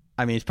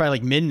 I mean, it's probably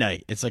like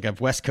midnight. It's like a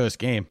West Coast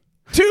game.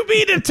 To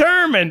be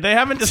determined. They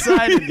haven't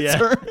decided yet.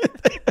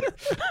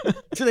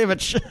 Do they have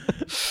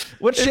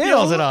what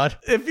channel is it on?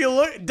 If you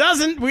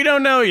look, we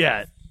don't know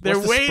yet. They're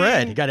What's the waiting.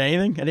 Spread? You got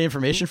anything? Any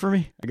information for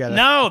me?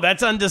 No,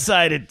 that's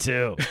undecided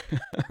too.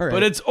 Right.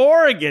 But it's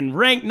Oregon,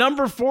 ranked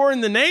number 4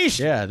 in the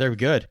nation. Yeah, they're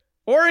good.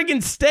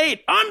 Oregon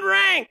State,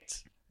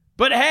 unranked.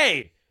 But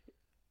hey,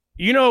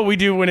 you know what we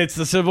do when it's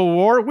the Civil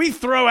War? We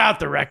throw out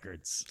the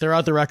records. Throw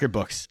out the record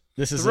books.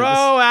 This is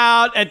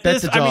out at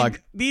this. The dog. I mean,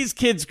 these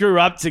kids grew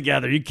up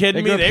together. You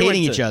kidding me? They grew up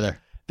hating each other.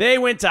 They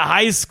went to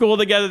high school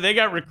together. They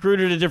got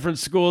recruited to different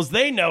schools.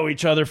 They know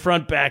each other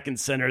front, back, and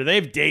center.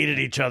 They've dated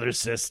each other's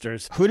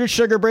sisters. Who did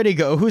Sugar Brady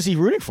go? Who's he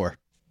rooting for?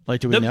 Like,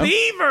 do we know? The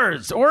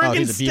Beavers, Oregon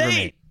he's a Beaver State.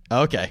 mate.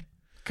 Okay.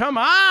 Come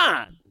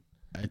on.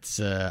 It's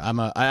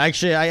I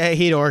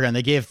hate Oregon.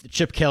 They gave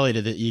Chip Kelly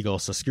to the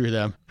Eagles, so screw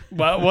them.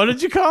 What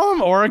did you call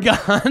him?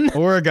 Oregon?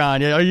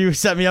 Oregon. Yeah, you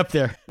set me up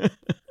there.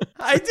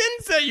 I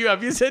didn't set you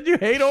up. You said you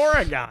hate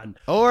Oregon.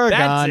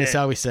 Oregon is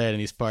how we say it in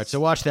these parts. So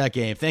watch that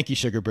game. Thank you,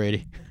 Sugar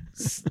Brady.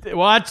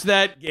 Watch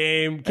that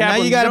game. Now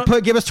you got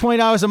to give us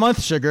 $20 a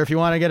month, Sugar, if you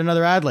want to get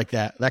another ad like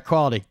that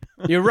quality.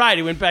 You're right.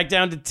 He went back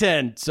down to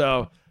 10.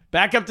 So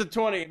back up to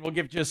 20. We'll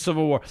give you a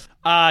Civil War.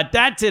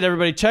 That's it,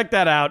 everybody. Check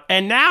that out.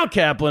 And now,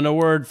 Kaplan, a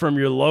word from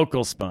your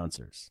local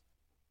sponsors.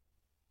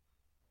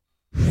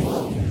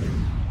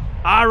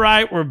 All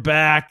right, we're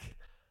back.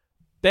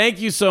 Thank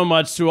you so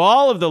much to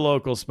all of the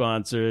local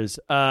sponsors.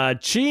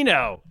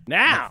 Chino,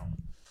 now.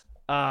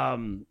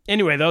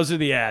 Anyway, those are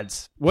the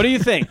ads. What do you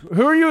think?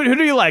 Who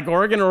do you like,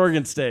 Oregon or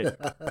Oregon State?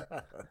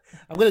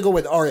 I'm going to go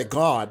with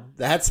Oregon.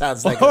 That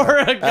sounds like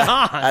Oregon.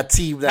 a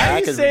team that How I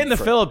do can you say it in the root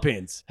for.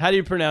 Philippines? How do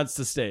you pronounce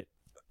the state?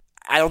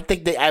 I don't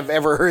think I've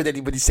ever heard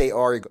anybody say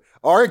Oregon.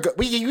 Oregon.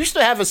 We used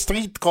to have a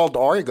street called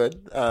Oregon.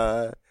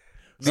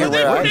 So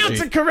they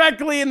pronounce it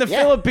correctly in the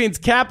Philippines.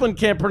 Kaplan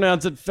can't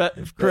pronounce it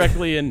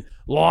correctly in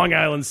Long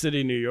Island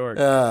City, New York.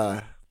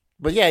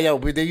 But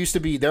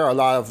there are a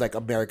lot of like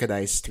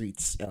Americanized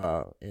streets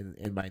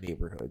in my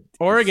neighborhood.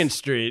 Oregon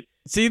Street.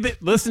 See,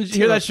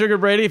 hear that, Sugar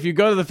Brady? If you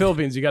go to the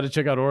Philippines, you got to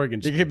check out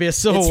Oregon Street. There could be a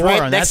Civil It's War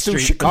right on next that to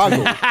street.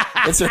 Chicago.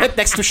 It's right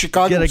next to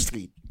Chicago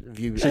Street. If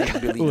you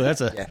believe Ooh,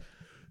 that's it.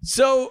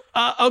 So,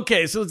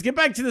 okay, so let's get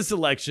back to this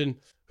election.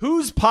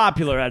 Who's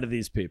popular out of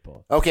these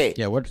people? Okay.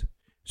 Yeah, what?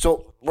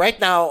 So right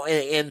now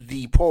in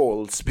the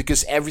polls,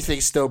 because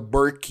everything's still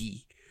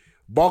murky,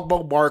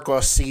 Bongbong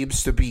Marcos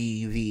seems to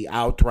be the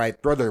outright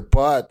runner,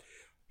 but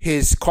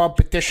his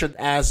competition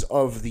as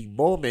of the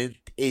moment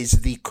is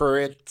the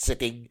current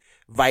sitting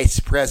vice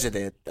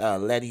president,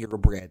 Lenny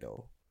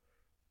Robredo.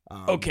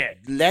 Okay.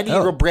 Lenny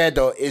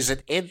Robredo is an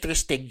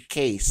interesting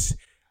case.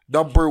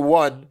 Number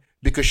one,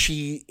 because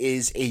she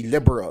is a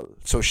liberal.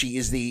 So she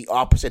is the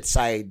opposite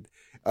side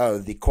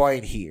of the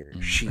coin here.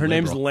 Her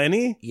name's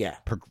Lenny? Yeah.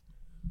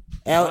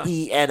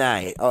 Leni.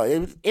 Leni.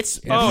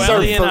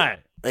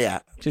 Yeah.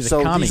 She's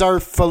a commie. These are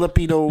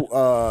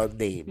Filipino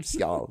names,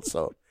 y'all.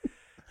 So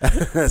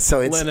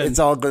it's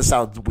all gonna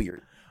sound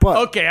weird. But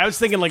Okay, I was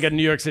thinking like a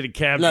New York City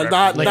cab driver.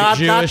 Like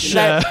Jewish,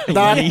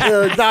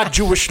 not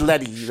Jewish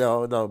Lenny,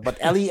 no. But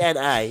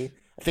Leni,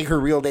 I think her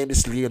real name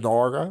is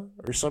Leonora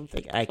or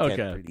something. I can't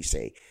Okay. really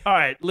say. All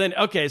right, Lynn.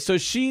 Okay, so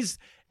she's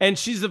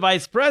the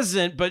vice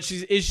president, but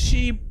is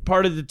she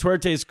part of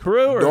Duterte's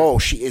crew? Or? No,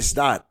 she is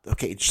not.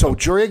 Okay, so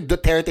during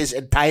Duterte's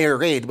entire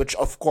reign, which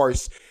of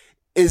course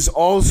is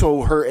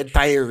also her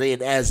entire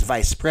reign as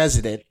vice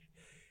president,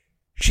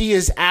 she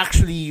has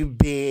actually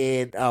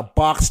been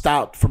boxed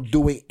out from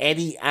doing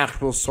any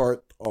actual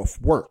sort of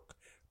work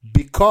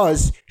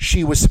because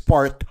she was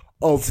part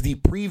of the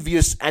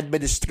previous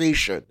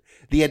administration,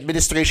 the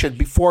administration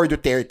before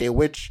Duterte,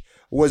 which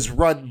was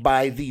run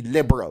by the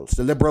Liberals,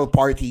 the Liberal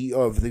Party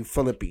of the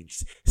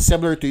Philippines,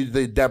 similar to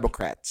the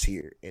Democrats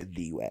here in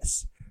the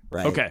U.S.,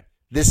 right? Okay.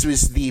 This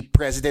was the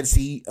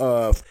presidency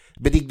of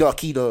Benigno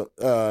Aquino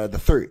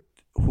III,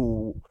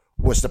 who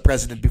was the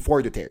president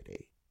before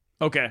Duterte.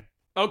 Okay.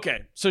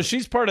 So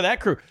she's part of that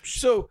crew.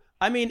 So,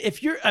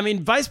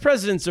 vice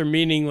presidents are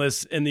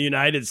meaningless in the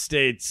United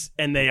States,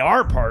 and they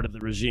are part of the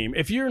regime.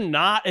 If you're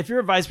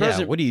a vice Yeah,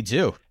 president, what do you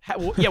do?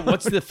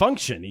 what's the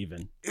function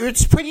even?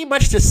 It's pretty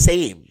much the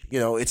same.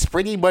 It's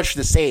pretty much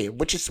the same,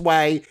 which is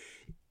why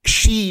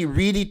she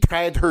really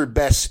tried her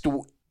best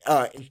to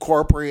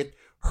incorporate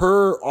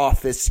her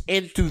office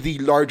into the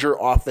larger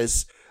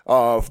office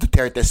of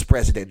Duterte's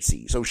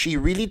presidency. So she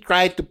really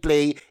tried to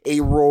play a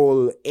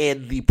role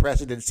in the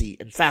presidency.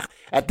 In fact,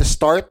 at the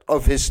start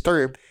of his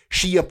term,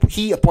 he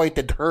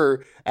appointed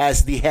her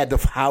as the head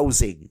of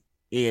housing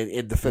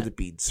in the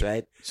Philippines,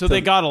 right? So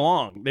they got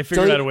along. They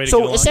figured out a way to get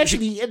along. So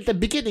essentially, in the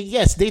beginning,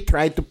 yes, they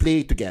tried to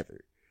play together.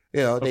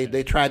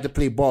 They tried to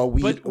play ball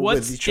with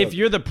each other. If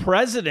you're the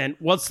president,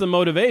 what's the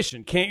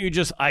motivation? Can't you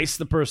just ice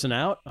the person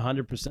out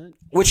 100%?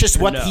 Which is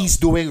what No. he's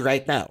doing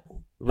right now.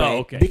 Right?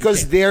 okay.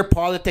 Because their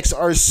politics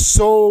are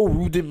so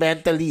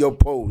rudimentally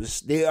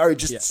opposed. They are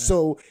just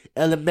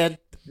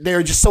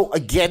they're just so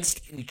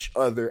against each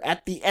other.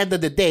 At the end of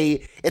the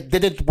day, it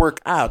didn't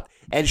work out.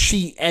 And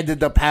she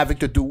ended up having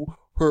to do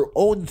her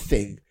own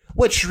thing,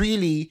 which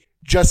really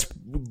just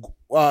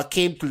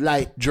came to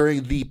light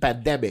during the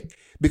pandemic.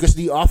 Because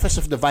the office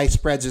of the vice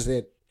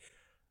president,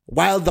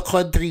 while the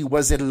country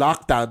was in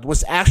lockdown,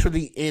 was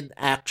actually in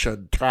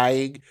action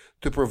trying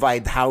to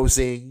provide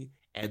housing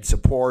and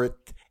support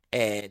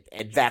and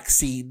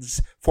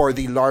vaccines for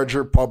the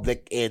larger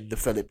public in the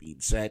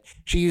Philippines. Right?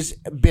 She's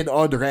been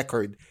on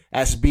record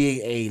as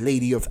being a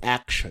lady of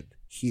action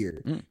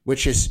here,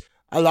 which is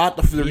a lot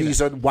of the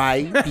reason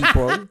why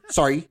people...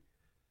 Sorry,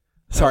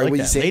 what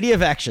you say? Lady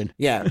of action.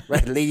 Yeah,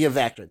 right. Lady of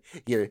action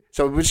here.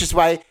 So, which is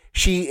why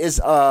she is.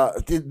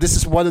 This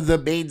is one of the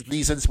main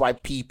reasons why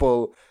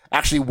people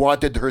actually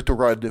wanted her to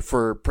run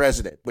for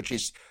president, which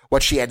is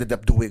what she ended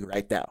up doing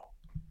right now.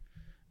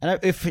 And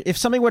if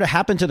something were to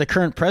happen to the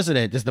current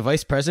president, does the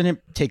vice president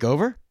take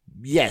over?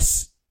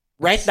 Yes,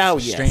 right now,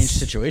 yes. Strange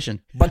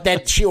situation. But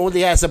then she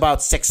only has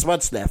about 6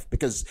 months left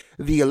because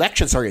the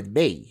elections are in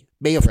May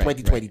of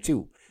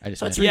 2022. Right.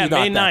 So it's Yeah, really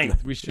May not that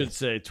 9th, we should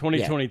say.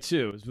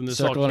 2022 is when this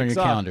Circle all it on kicks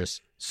your off.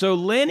 calendars. So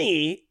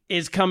Lenny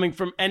is coming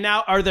from, and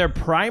now are there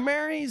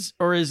primaries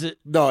or is it?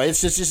 No,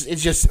 it's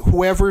just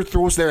whoever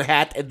throws their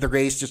hat in the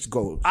race just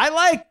goes. I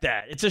like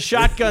that. It's a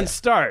shotgun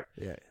start.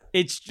 Yeah.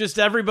 It's just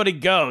everybody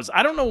goes.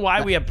 I don't know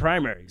why we have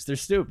primaries. They're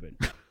stupid.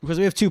 Because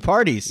we have two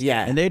parties.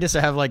 Yeah. And they just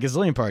have like a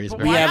zillion parties.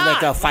 But We why have not?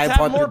 like a Let's have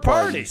 500 more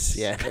parties. parties.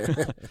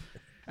 Yeah.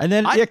 And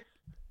then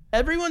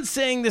Everyone's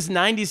saying this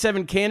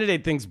 97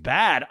 candidate thing's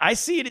bad. I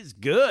see it as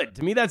good.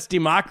 To me, that's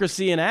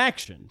democracy in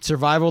action.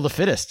 survival of the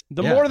fittest.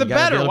 The Yeah, more the you gotta be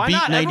better. able to Why beat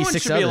not? Everyone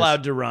 96 should be others.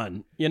 allowed to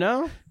run, you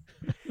know?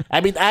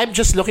 I mean, I'm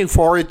just looking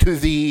forward to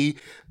the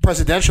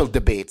presidential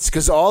debates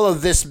because all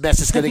of this mess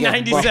is going to get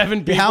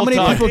 97 people How many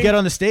talking. people get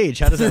on the stage?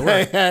 How does that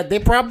work?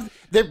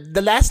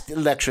 the last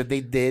election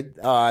they did,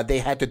 they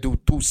had to do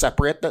two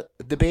separate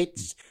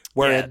debates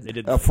where Yeah, they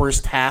did the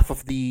first half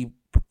of the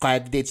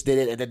candidates did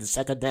it and then the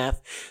second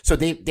half. So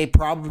they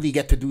probably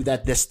get to do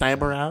that this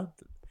time around.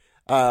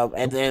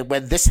 And then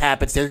when this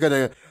happens, they're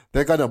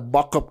gonna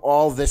muck up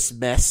all this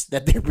mess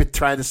that they've been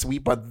trying to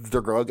sweep under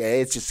the rug. And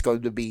it's just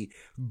going to be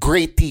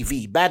great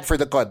TV. Bad for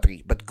the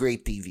country, but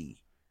great TV.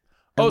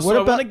 Oh, And so what I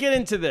want about- to get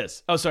into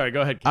this. Oh, sorry.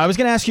 Go ahead. I was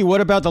going to ask you, what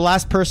about the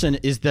last person?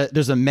 Is that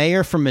there's a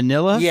mayor from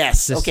Manila?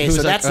 Yes. Okay, who's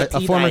so that's a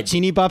a former T9.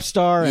 teeny bop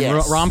star and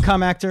Yes.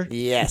 rom-com actor.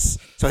 Yes.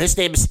 So his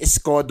name is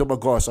Isko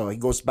Dumagoso. He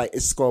goes by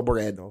Isko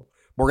Moreno.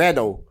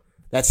 Moreno.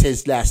 That's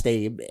his last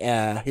name.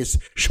 His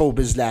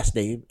showbiz last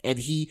name, and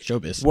he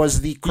Showbiz. was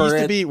the He used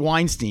current to be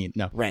Weinstein.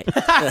 No. right.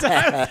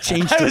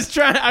 Changed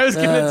I was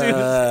going to do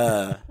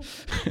Uh,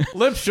 this.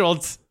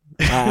 Lipschultz.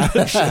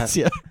 it.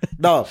 Yeah.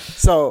 no,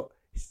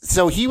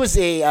 so he was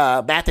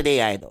a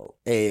matinee idol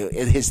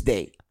in his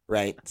day,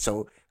 right?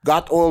 So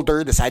got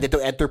older, decided to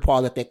enter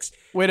politics.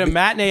 Wait, a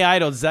matinee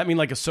idol. Does that mean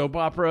like a soap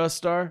opera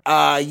star?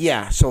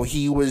 Yeah. So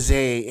he was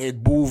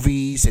in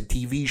movies and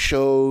TV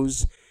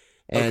shows.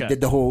 And Okay.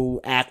 did the whole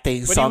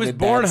acting, But he song was and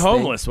born dance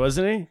homeless,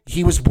 wasn't he? thing.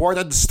 He was born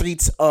on the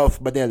streets of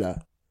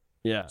Manila.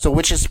 Yeah. So,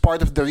 which is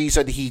part of the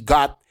reason he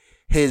got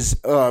his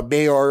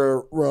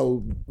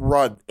mayoral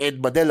run in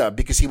Manila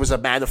because he was a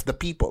man of the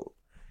people.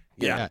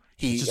 Yeah.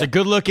 He's just a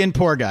good-looking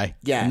poor guy.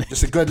 Yeah,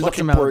 just a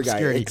good-looking him out of poor guy.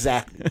 obscurity.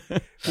 Exactly.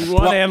 He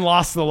won and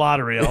lost the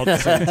lottery all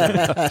at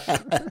the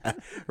same time.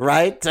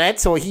 Right.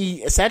 So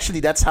he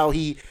essentially that's how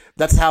he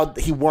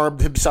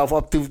warmed himself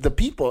up to the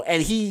people,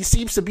 and he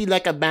seems to be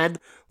like a man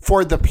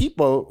for the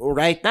people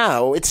right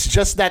now. It's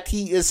just that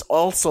he is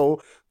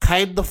also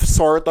kind of,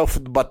 sort of,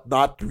 but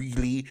not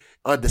really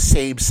on the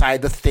same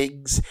side of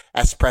things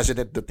as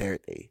President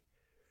Duterte.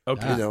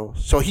 Okay.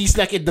 So he's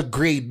like in the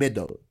gray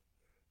middle.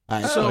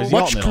 So he's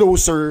much the alt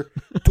closer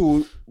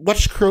to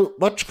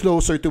much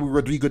closer to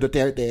Rodrigo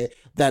Duterte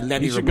than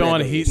Lenny He should go on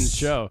Robredo Heaton's is,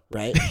 show.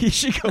 right? He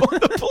should go on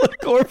the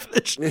political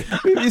orphanage.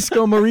 Maybe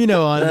Isco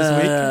Marino on this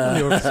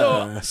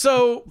week.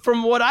 So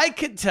from what I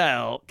could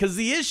tell, because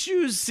the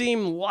issues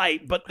seem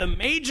light, but the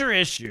major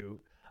issue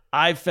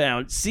I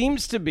found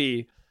seems to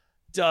be,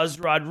 does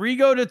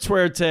Rodrigo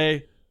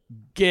Duterte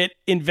get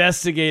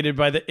investigated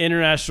by the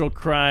International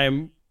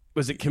Crime,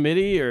 was it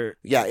committee or?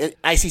 Yeah,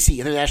 ICC,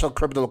 International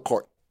Criminal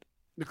Court.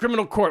 The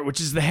criminal court, which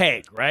is The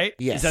Hague, right?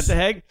 Yes. Is that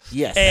The Hague?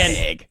 Yes.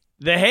 And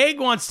The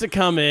Hague wants to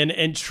come in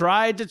and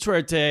try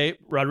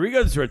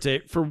Rodrigo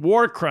Duterte, for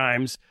war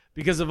crimes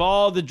because of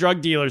all the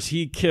drug dealers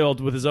he killed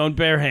with his own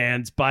bare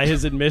hands, by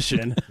his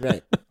admission,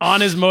 Right.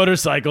 on his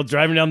motorcycle,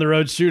 driving down the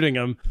road, shooting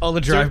them All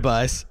the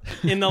drive-bys.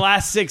 in the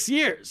last 6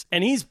 years.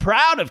 And he's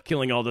proud of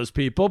killing all those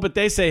people, but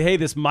they say, hey,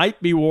 this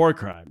might be war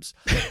crimes.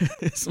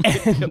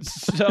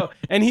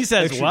 And he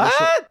says,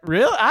 what?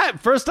 Really?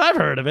 First I've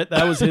heard of it.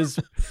 That was his.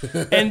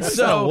 And It's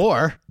not a so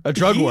war. A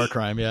drug war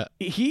crime, yeah.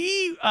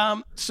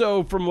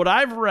 so from what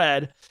I've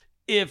read,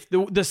 if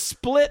the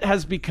split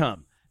has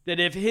become that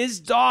if his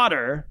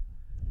daughter,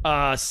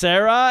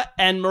 Sarah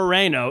and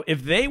Moreno,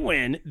 if they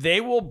win,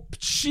 they will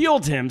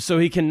shield him so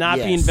he cannot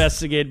be Yes.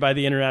 investigated by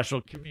the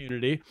international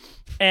community.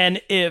 And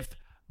if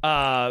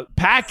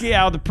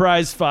Pacquiao, the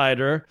prize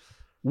fighter,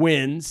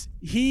 wins,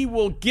 he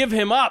will give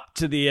him up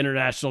to the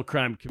International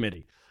Crime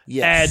Committee.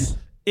 Yes. And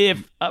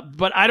if,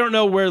 but I don't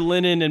know where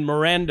Lennon and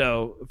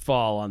Morando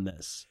fall on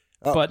this.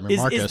 But is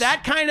Marcus.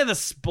 that kind of the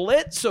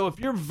split? So if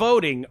you're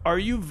voting, are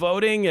you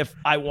voting if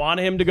I want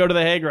him to go to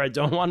The Hague or I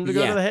don't want him to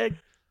go Yeah. to The Hague?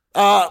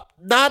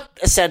 Not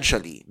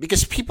essentially,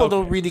 because people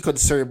don't really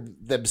concern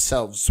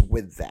themselves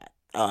with that.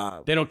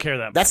 They don't care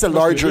that much. That's a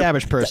larger The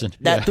average person.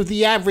 That to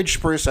the average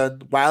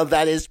person, while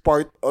that is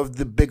part of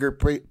the bigger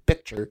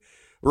picture,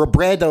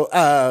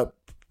 Robredo,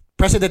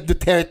 President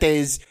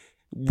Duterte's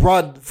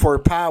run for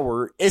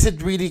power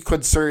isn't really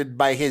concerned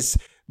by his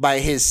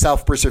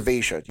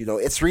self-preservation.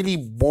 It's really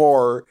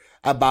more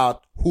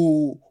about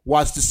who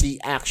wants to see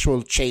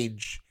actual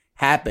change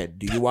happen.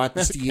 Do you want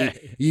to see?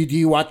 Do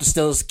you want to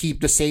still keep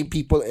the same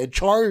people in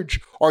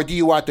charge, or do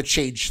you want to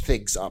change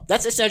things up?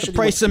 That's essentially The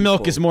price what of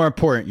milk people- is more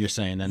important, you're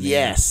saying, than the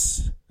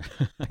Yes,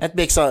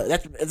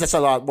 that's a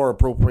lot more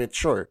appropriate.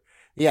 Sure,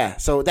 yeah.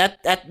 So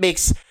that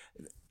makes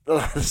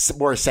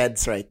more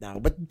sense right now.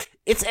 But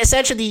it's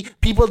essentially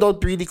people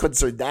don't really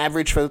concern. The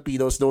average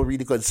Filipinos don't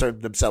really concern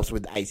themselves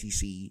with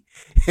ICC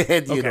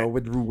and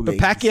with ruling. But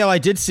Pacquiao, I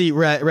did see,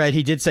 read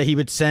he did say he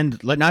would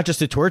send, not just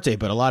Duterte,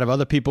 but a lot of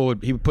other people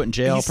he would put in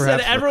jail. He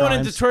perhaps said for everyone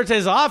in crimes.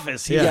 Duterte's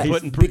office. He Yeah,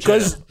 put in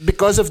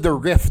because of the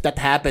rift that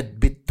happened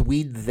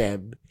between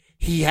them.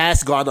 He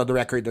has gone on the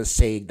record as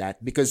saying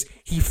that because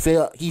he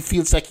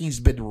feels like he's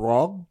been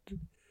wronged,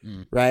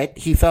 right?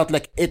 He felt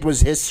like it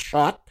was his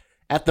shot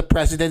at the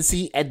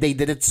presidency and they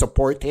didn't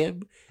support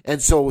him.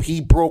 And so he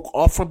broke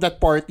off from that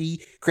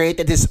party,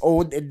 created his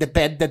own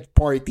independent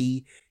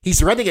party.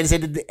 He's running as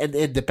an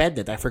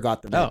independent. I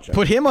forgot to mention.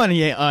 Put him on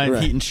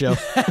Heaton's show.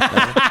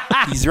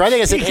 He's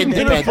running as an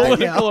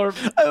independent.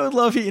 I would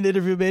love Heaton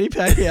interview Manny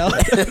Pacquiao.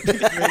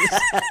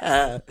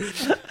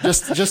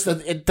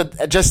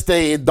 just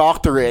a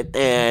doctorate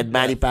and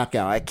Manny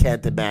Pacquiao. I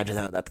can't imagine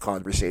how that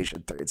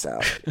conversation turns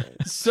out.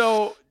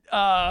 So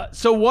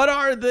what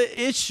are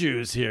the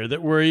issues here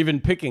that we're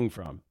even picking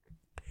from?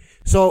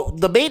 So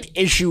the main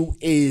issue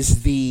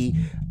is the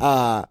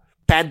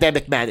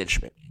pandemic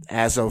management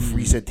as of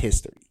recent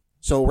history.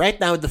 So right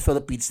now in the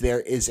Philippines,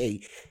 there is a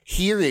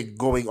hearing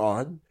going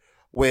on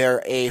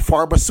where a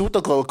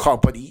pharmaceutical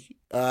company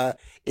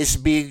is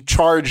being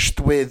charged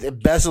with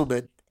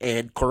embezzlement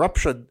and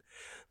corruption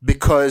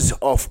because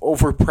of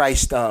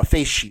overpriced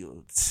face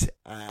shields.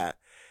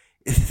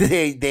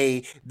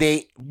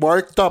 They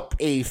marked up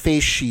a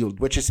face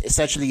shield, which is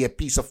essentially a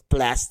piece of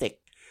plastic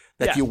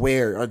that you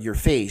wear on your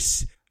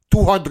face,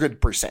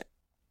 200%.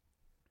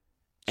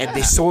 And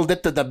they sold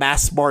it to the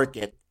mass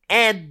market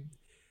and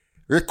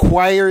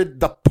required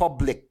the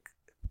public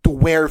to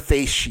wear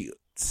face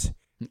shields.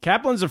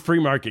 Kaplan's a free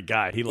market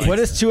guy. He likes What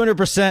is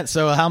 200%?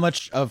 So how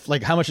much of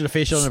the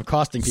face shield end up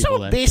costing people?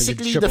 So then?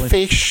 basically, the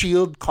face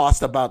shield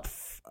cost about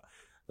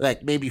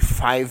maybe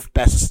 5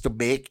 pesos to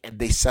make, and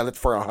they sell it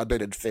for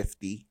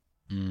 150.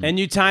 And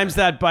you times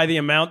that by the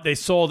amount they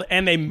sold,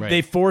 and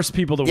they force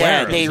people to wear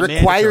Yeah, them. they It's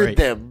required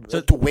mandatory.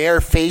 them to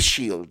wear face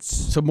shields.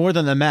 So more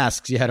than the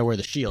masks, you had to wear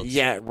the shields.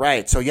 Yeah,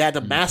 right. So you had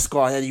the mask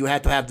on, and you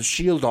had to have the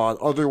shield on.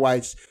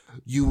 Otherwise,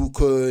 you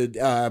could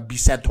be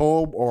sent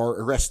home or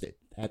arrested.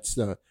 That's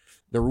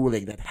the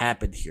ruling that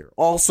happened here.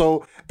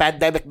 Also,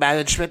 pandemic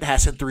management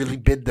hasn't really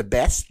been the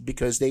best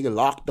because they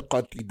locked the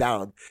country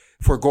down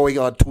for going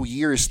on 2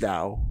 years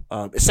now.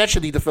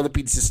 Essentially, the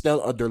Philippines is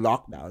still under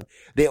lockdown.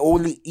 They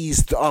only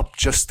eased up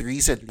just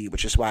recently,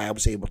 which is why I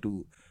was able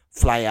to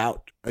fly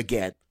out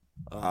again.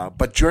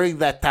 But during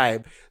that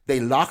time, they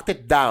locked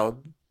it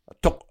down.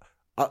 Took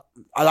a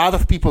lot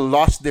of people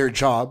lost their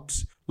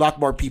jobs. A lot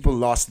more people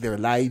lost their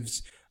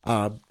lives.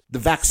 The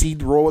vaccine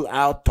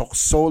rollout took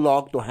so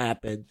long to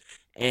happen.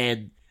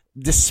 And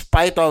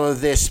despite all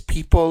of this,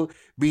 people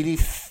really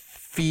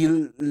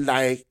feel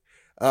like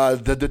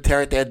the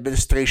Duterte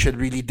administration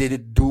really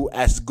didn't do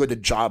as good a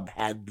job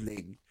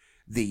handling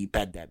the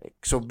pandemic.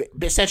 So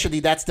essentially,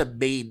 that's the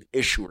main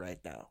issue right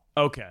now.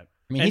 Okay.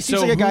 I mean, he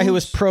seems like a guy who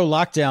was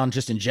pro-lockdown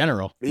just in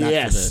general.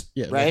 Yes,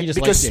 right. He just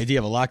likes the idea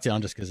of a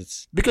lockdown just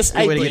it's because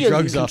a way to get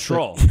drugs off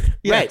control.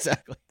 Yeah, right,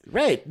 exactly.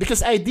 Right,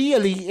 because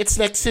ideally, it's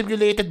like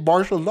simulated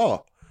martial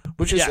law,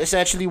 which is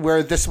essentially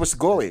where this was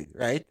going,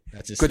 right?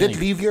 That's his Couldn't thing.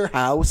 leave your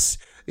house.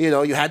 You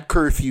know, you had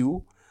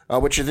curfew,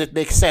 which it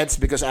makes sense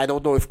because I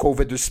don't know if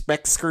COVID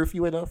respects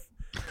curfew enough.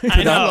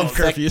 I know. love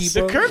curfews.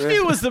 The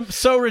curfew was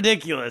so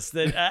ridiculous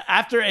that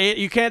after 8,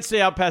 you can't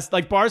stay out past,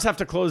 like, bars have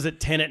to close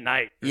at 10 at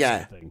night or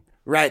something.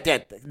 Right.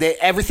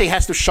 Everything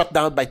has to shut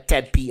down by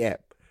 10 p.m.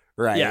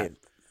 Right. Yeah.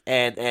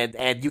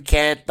 And you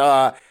can't.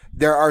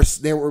 There were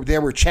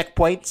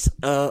checkpoints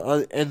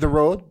in the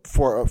road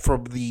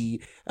from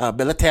the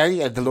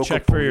military and the local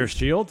Check for police your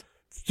shield.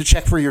 to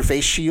check for your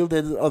face shield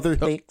and other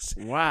things.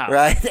 Wow.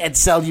 Right, and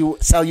sell you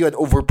an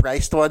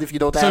overpriced one if you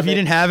don't have it. So if you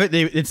didn't have it,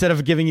 they instead of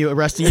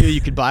arresting you,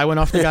 you could buy one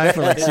off the guy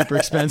for like super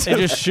expensive.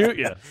 They just shoot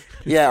you.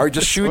 Yeah, or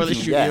just shoot Or they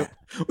you. shoot yeah. you.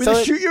 Or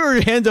they shoot you or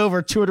hand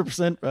over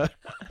 200%.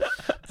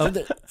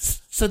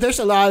 So there is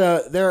a lot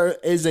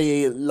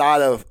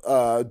of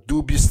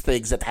dubious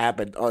things that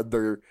happened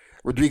under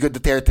Rodrigo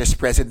Duterte's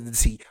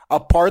presidency,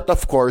 apart,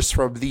 of course,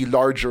 from the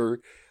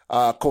larger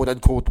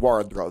quote-unquote war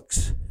on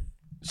drugs.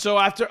 So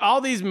after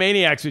all these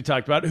maniacs we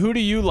talked about, who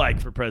do you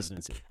like for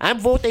presidency? I'm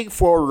voting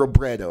for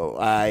Robredo.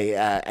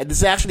 And this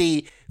is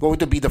actually going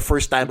to be the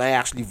first time I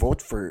actually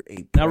vote for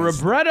a Now,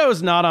 president.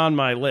 Robredo's not on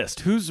my list.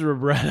 Who's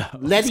Robredo?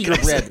 Lenny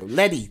Robredo.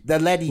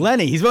 Lenny.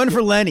 Lenny. He's voting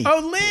for Lenny.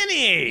 Oh,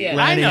 Lenny. Yeah.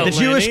 I know the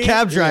Jewish Lenny.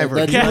 cab driver.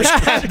 The Jewish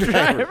cab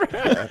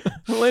driver.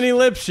 Lenny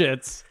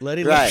Lipschitz.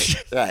 Lenny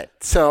Right.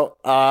 So,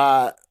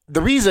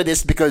 the reason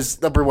is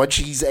because, number one,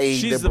 she's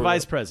the liberal.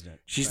 vice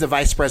president. She's the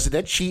vice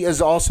president. She has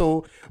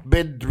also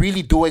been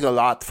really doing a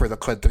lot for the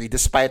country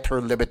despite her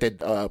limited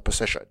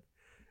position.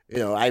 You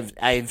know,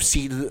 I've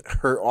seen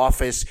her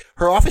office.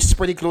 Her office is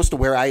pretty close to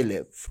where I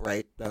live,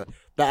 right? The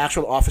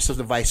actual office of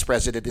the vice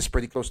president is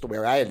pretty close to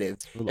where I live.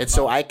 And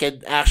so I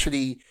can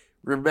actually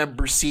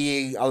remember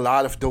seeing a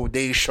lot of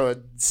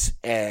donations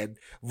and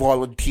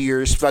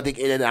volunteers flooding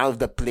in and out of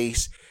the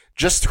place,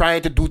 just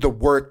trying to do the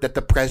work that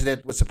the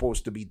president was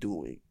supposed to be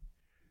doing.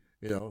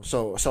 You know,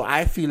 so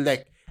I feel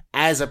like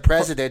as a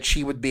president,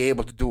 she would be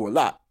able to do a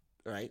lot,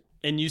 right?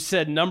 And you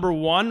said number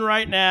one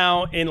right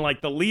now in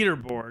like the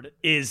leaderboard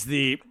is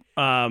the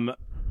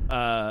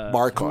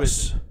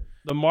Marcos.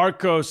 the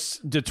Marcos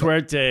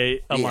Duterte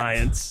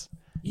alliance.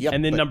 Yep.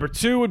 And then number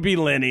 2 would be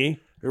Lenny.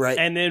 Right.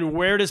 And then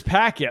where does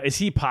Pacquiao? Is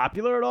he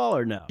popular at all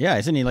or no? Yeah,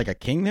 isn't he like a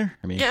king there?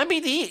 I mean, Yeah, I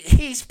mean,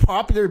 he's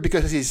popular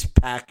because he's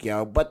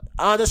Pacquiao, but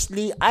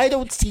honestly, I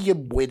don't see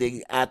him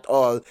winning at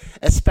all,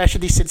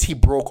 especially since he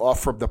broke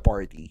off from the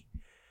party.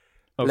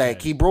 Okay.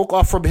 Like, he broke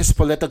off from his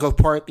political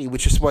party,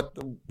 which was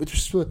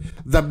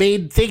the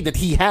main thing that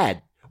he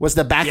had, was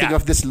the backing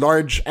of this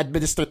large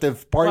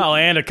administrative party. Well,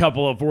 and a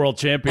couple of world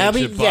championship I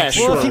mean, yeah, boxers.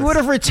 sure. well, if he would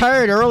have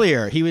retired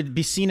earlier, he would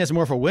be seen as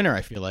more of a winner.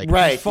 I feel like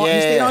Right, He yeah,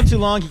 stayed yeah. on too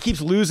long. He keeps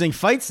losing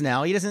fights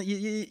now. He doesn't.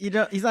 You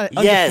know, he's not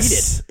undefeated.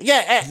 Yes.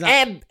 Yeah,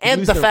 and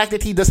lose the the- fact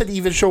that he doesn't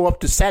even show up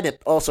to Senate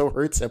also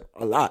hurts him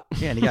a lot.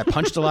 Yeah, and he got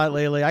punched a lot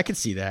lately. I could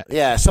see that.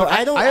 Yeah, so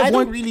I I don't have don't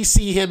one- really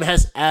see him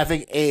as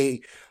having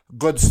a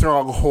good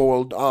strong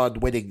hold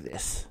on winning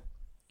this.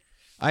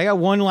 I got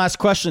one last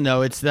question,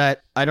 though. It's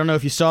that I don't know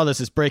if you saw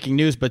this. It's breaking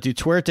news, but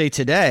Duterte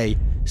today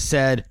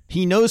said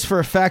he knows for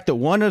a fact that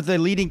one of the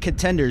leading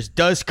contenders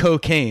does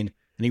cocaine,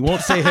 and he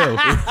won't say who.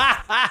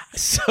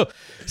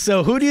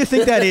 So who do you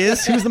think that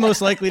is? Who's the most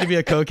likely to be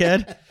a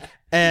cokehead?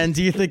 And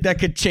do you think that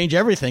could change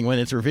everything when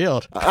it's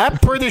revealed? I'm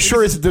pretty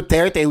sure it's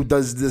Duterte who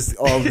does this.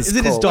 All this Is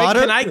it his coke. daughter?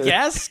 Can I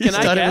guess? He's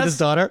done it with his guess?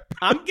 daughter.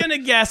 I'm going to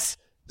guess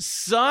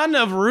son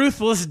of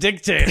ruthless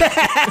dictator.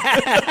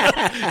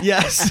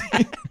 Yes.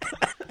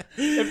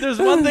 If there's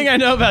one thing I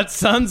know about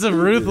sons of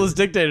ruthless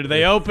dictator,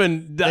 they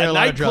open They're a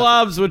lot of drugs.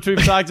 nightclubs, which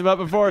we've talked about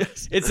before.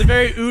 It's a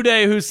very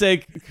Uday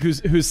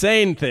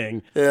Hussein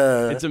thing.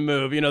 Yeah. It's a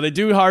move. You know, they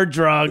do hard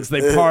drugs,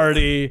 they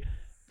party,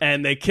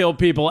 and they kill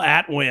people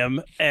at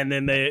whim, and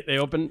then they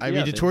open. I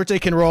mean, Duterte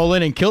can roll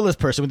in and kill this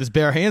person with his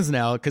bare hands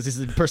now because he's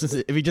the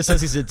person. If he just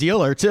says he's a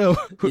dealer too,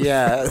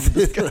 Yeah.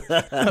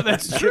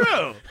 that's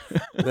true.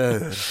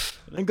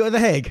 then go to the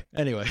Hague.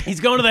 Anyway, He's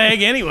going to the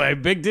Hague anyway.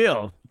 Big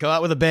deal. go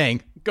out with a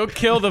bang. Go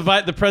kill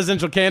the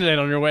presidential candidate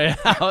on your way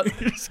out.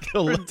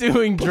 For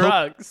doing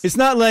drugs. It's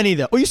not Lenny,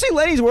 though. Well, you say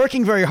Lenny's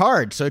working very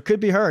hard, so it could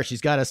be her.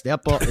 She's got to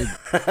step up.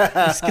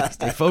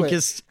 Stay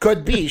focused.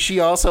 Could be. She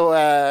also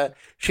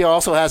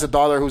has a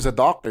daughter who's a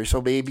doctor,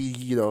 so maybe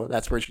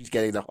that's where she's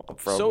getting the hook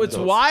from. So it's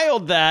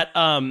wild that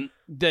I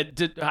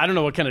don't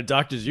know what kind of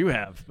doctors you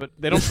have, but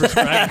they don't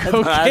prescribe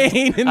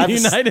cocaine in the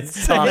United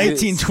States.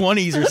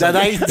 1920s or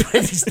something. The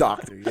 1920s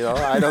doctor.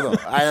 I don't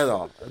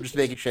know. I'm just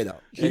making shit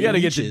up. You got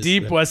to get to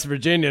deep West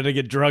Virginia to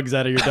get drugs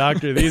out of your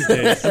doctor these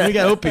days. And we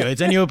got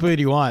opioids. Any opioid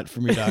you want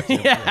from your doctor.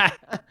 Yeah.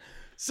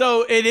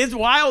 So it is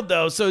wild,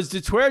 though. So it's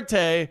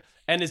Duterte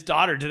and his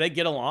daughter. Do they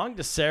get along?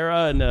 Does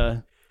Sarah and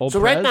old So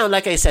Prez? right now,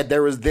 like I said,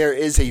 there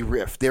is a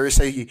rift. There is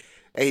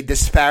a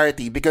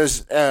disparity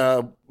because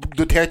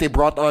Duterte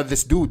brought on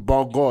this dude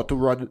Bongo to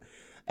run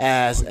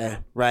as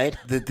right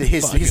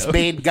his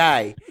main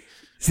guy.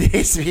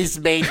 His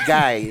main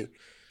guy.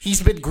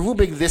 He's been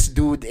grooming this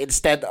dude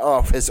instead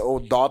of his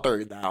own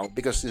daughter now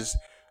because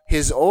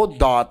his own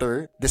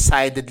daughter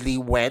decidedly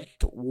went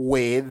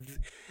with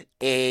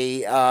with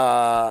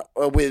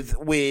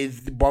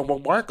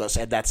Bongbong Marcos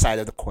and that side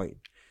of the coin.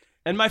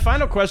 And my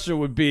final question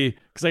would be,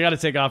 because I got to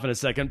take off in a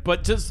second,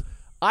 but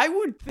I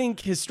would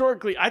think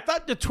historically, I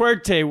thought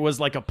Duterte was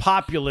like a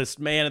populist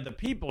man of the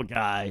people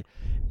guy,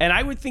 and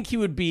I would think he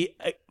would be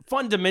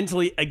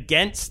fundamentally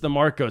against the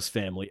Marcos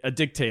family, a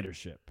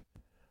dictatorship.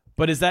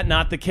 But is that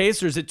not the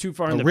case, or is it too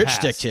far in the rich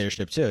past?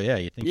 dictatorship too? Yeah,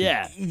 you think?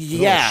 Yeah.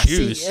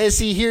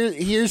 See,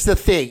 here's the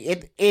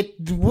thing.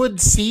 It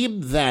would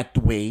seem that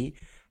way.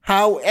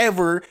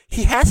 However,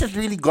 he hasn't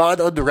really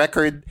gone on the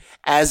record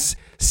as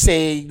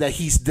saying that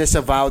he's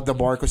disavowed the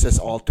Marcoses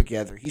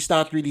altogether. He's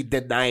not really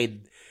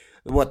denied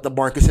what the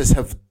Marcoses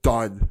have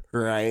done,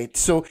 right?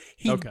 So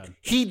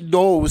he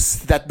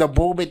knows that the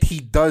moment he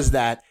does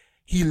that,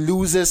 he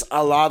loses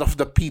a lot of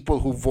the people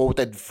who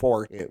voted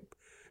for him.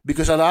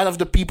 Because a lot of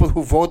the people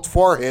who vote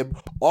for him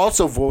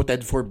also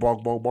voted for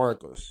Bongbong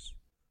Marcos.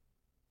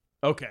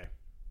 Okay.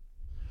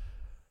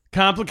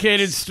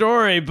 Complicated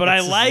story, but I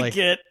like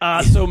it.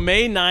 So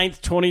May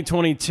 9th,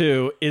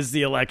 2022 is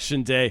the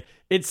election day.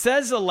 It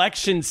says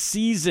election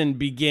season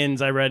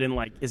begins, I read in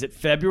is it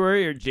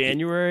February or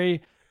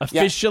January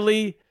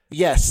officially? Yeah.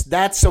 Yes,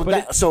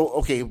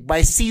 okay,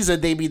 by season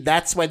they mean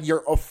that's when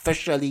you're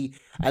officially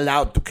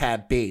allowed to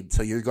campaign.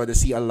 So you're going to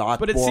see a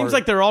lot But it more. seems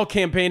like they're all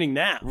campaigning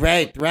now.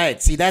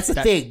 Right. See, that's the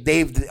thing.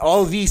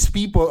 All these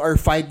people are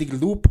finding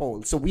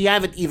loopholes. So we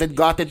haven't even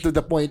gotten to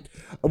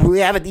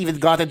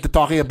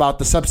talking about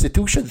the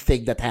substitution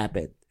thing that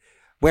happened.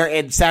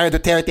 Wherein Sara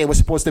Duterte was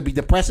supposed to be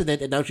the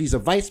president and now she's a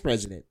vice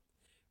president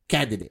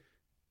candidate.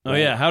 Oh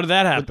yeah, how did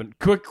that happen?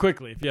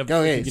 Quickly, if you have.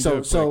 Okay, if you can do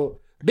it so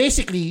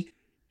basically,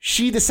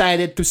 she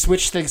decided to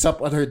switch things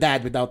up on her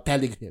dad without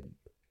telling him,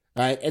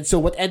 right? And so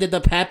what ended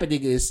up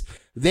happening is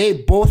they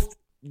both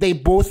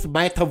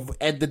might have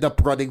ended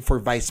up running for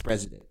vice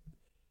president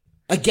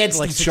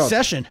against each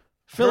Succession,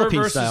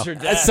 Philippine style.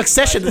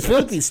 Succession, the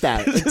Philippine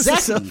style,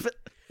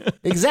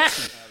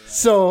 exactly.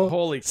 So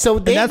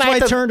that's why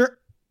Turner.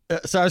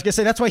 So I was gonna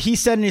say that's why he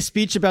said in his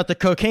speech about the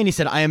cocaine. He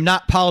said, "I am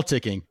not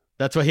politicking."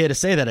 That's why he had to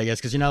say that, I guess,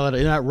 because you're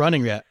not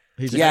running yet.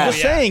 He's like, I'm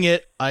saying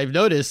it. I've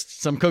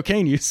noticed some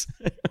cocaine use.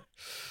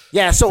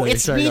 Yeah, so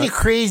it's really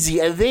crazy,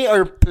 and they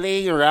are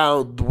playing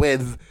around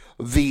with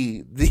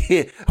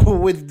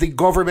with the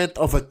government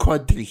of a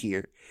country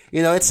here.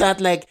 It's not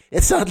like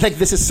this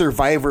is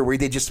Survivor where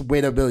they just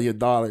win $1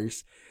 million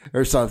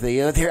or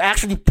something. They're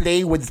actually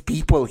playing with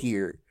people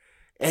here,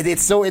 and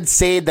it's so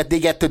insane that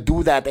they get to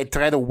do that and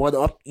try to one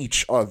up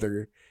each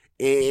other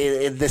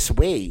in this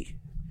way,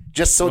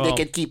 just so they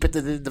can keep it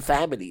in the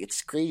family.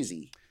 It's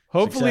crazy.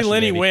 Hopefully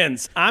Lenny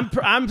wins. I'm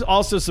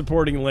also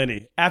supporting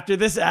Lenny. After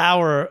this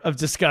hour of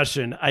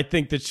discussion, I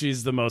think that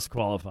she's the most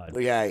qualified.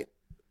 Right.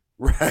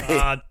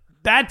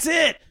 That's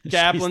it,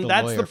 Kaplan.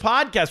 That's the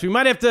podcast. We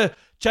might have to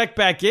check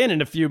back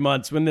in a few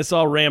months when this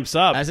all ramps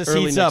up. As it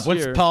heats up,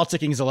 once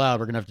politicking is allowed,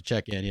 we're going to have to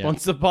check in. Yeah.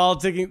 Once the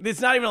politicking, it's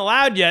not even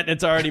allowed yet, and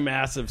it's already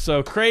massive.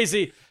 So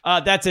crazy.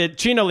 That's it.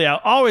 Chino Liao,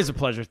 always a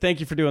pleasure. Thank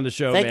you for doing the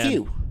show, man. Thank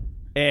you.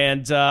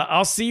 And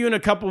I'll see you in a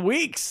couple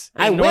weeks.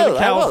 In Northern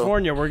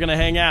California, we're going to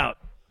hang out.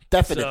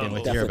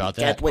 Definitely. Hear about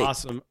that. Can't wait.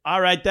 Awesome. All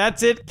right,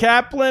 that's it,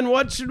 Kaplan.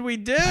 What should we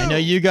do? I know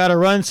you got to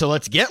run, so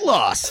let's get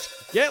lost.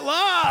 Get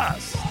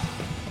lost.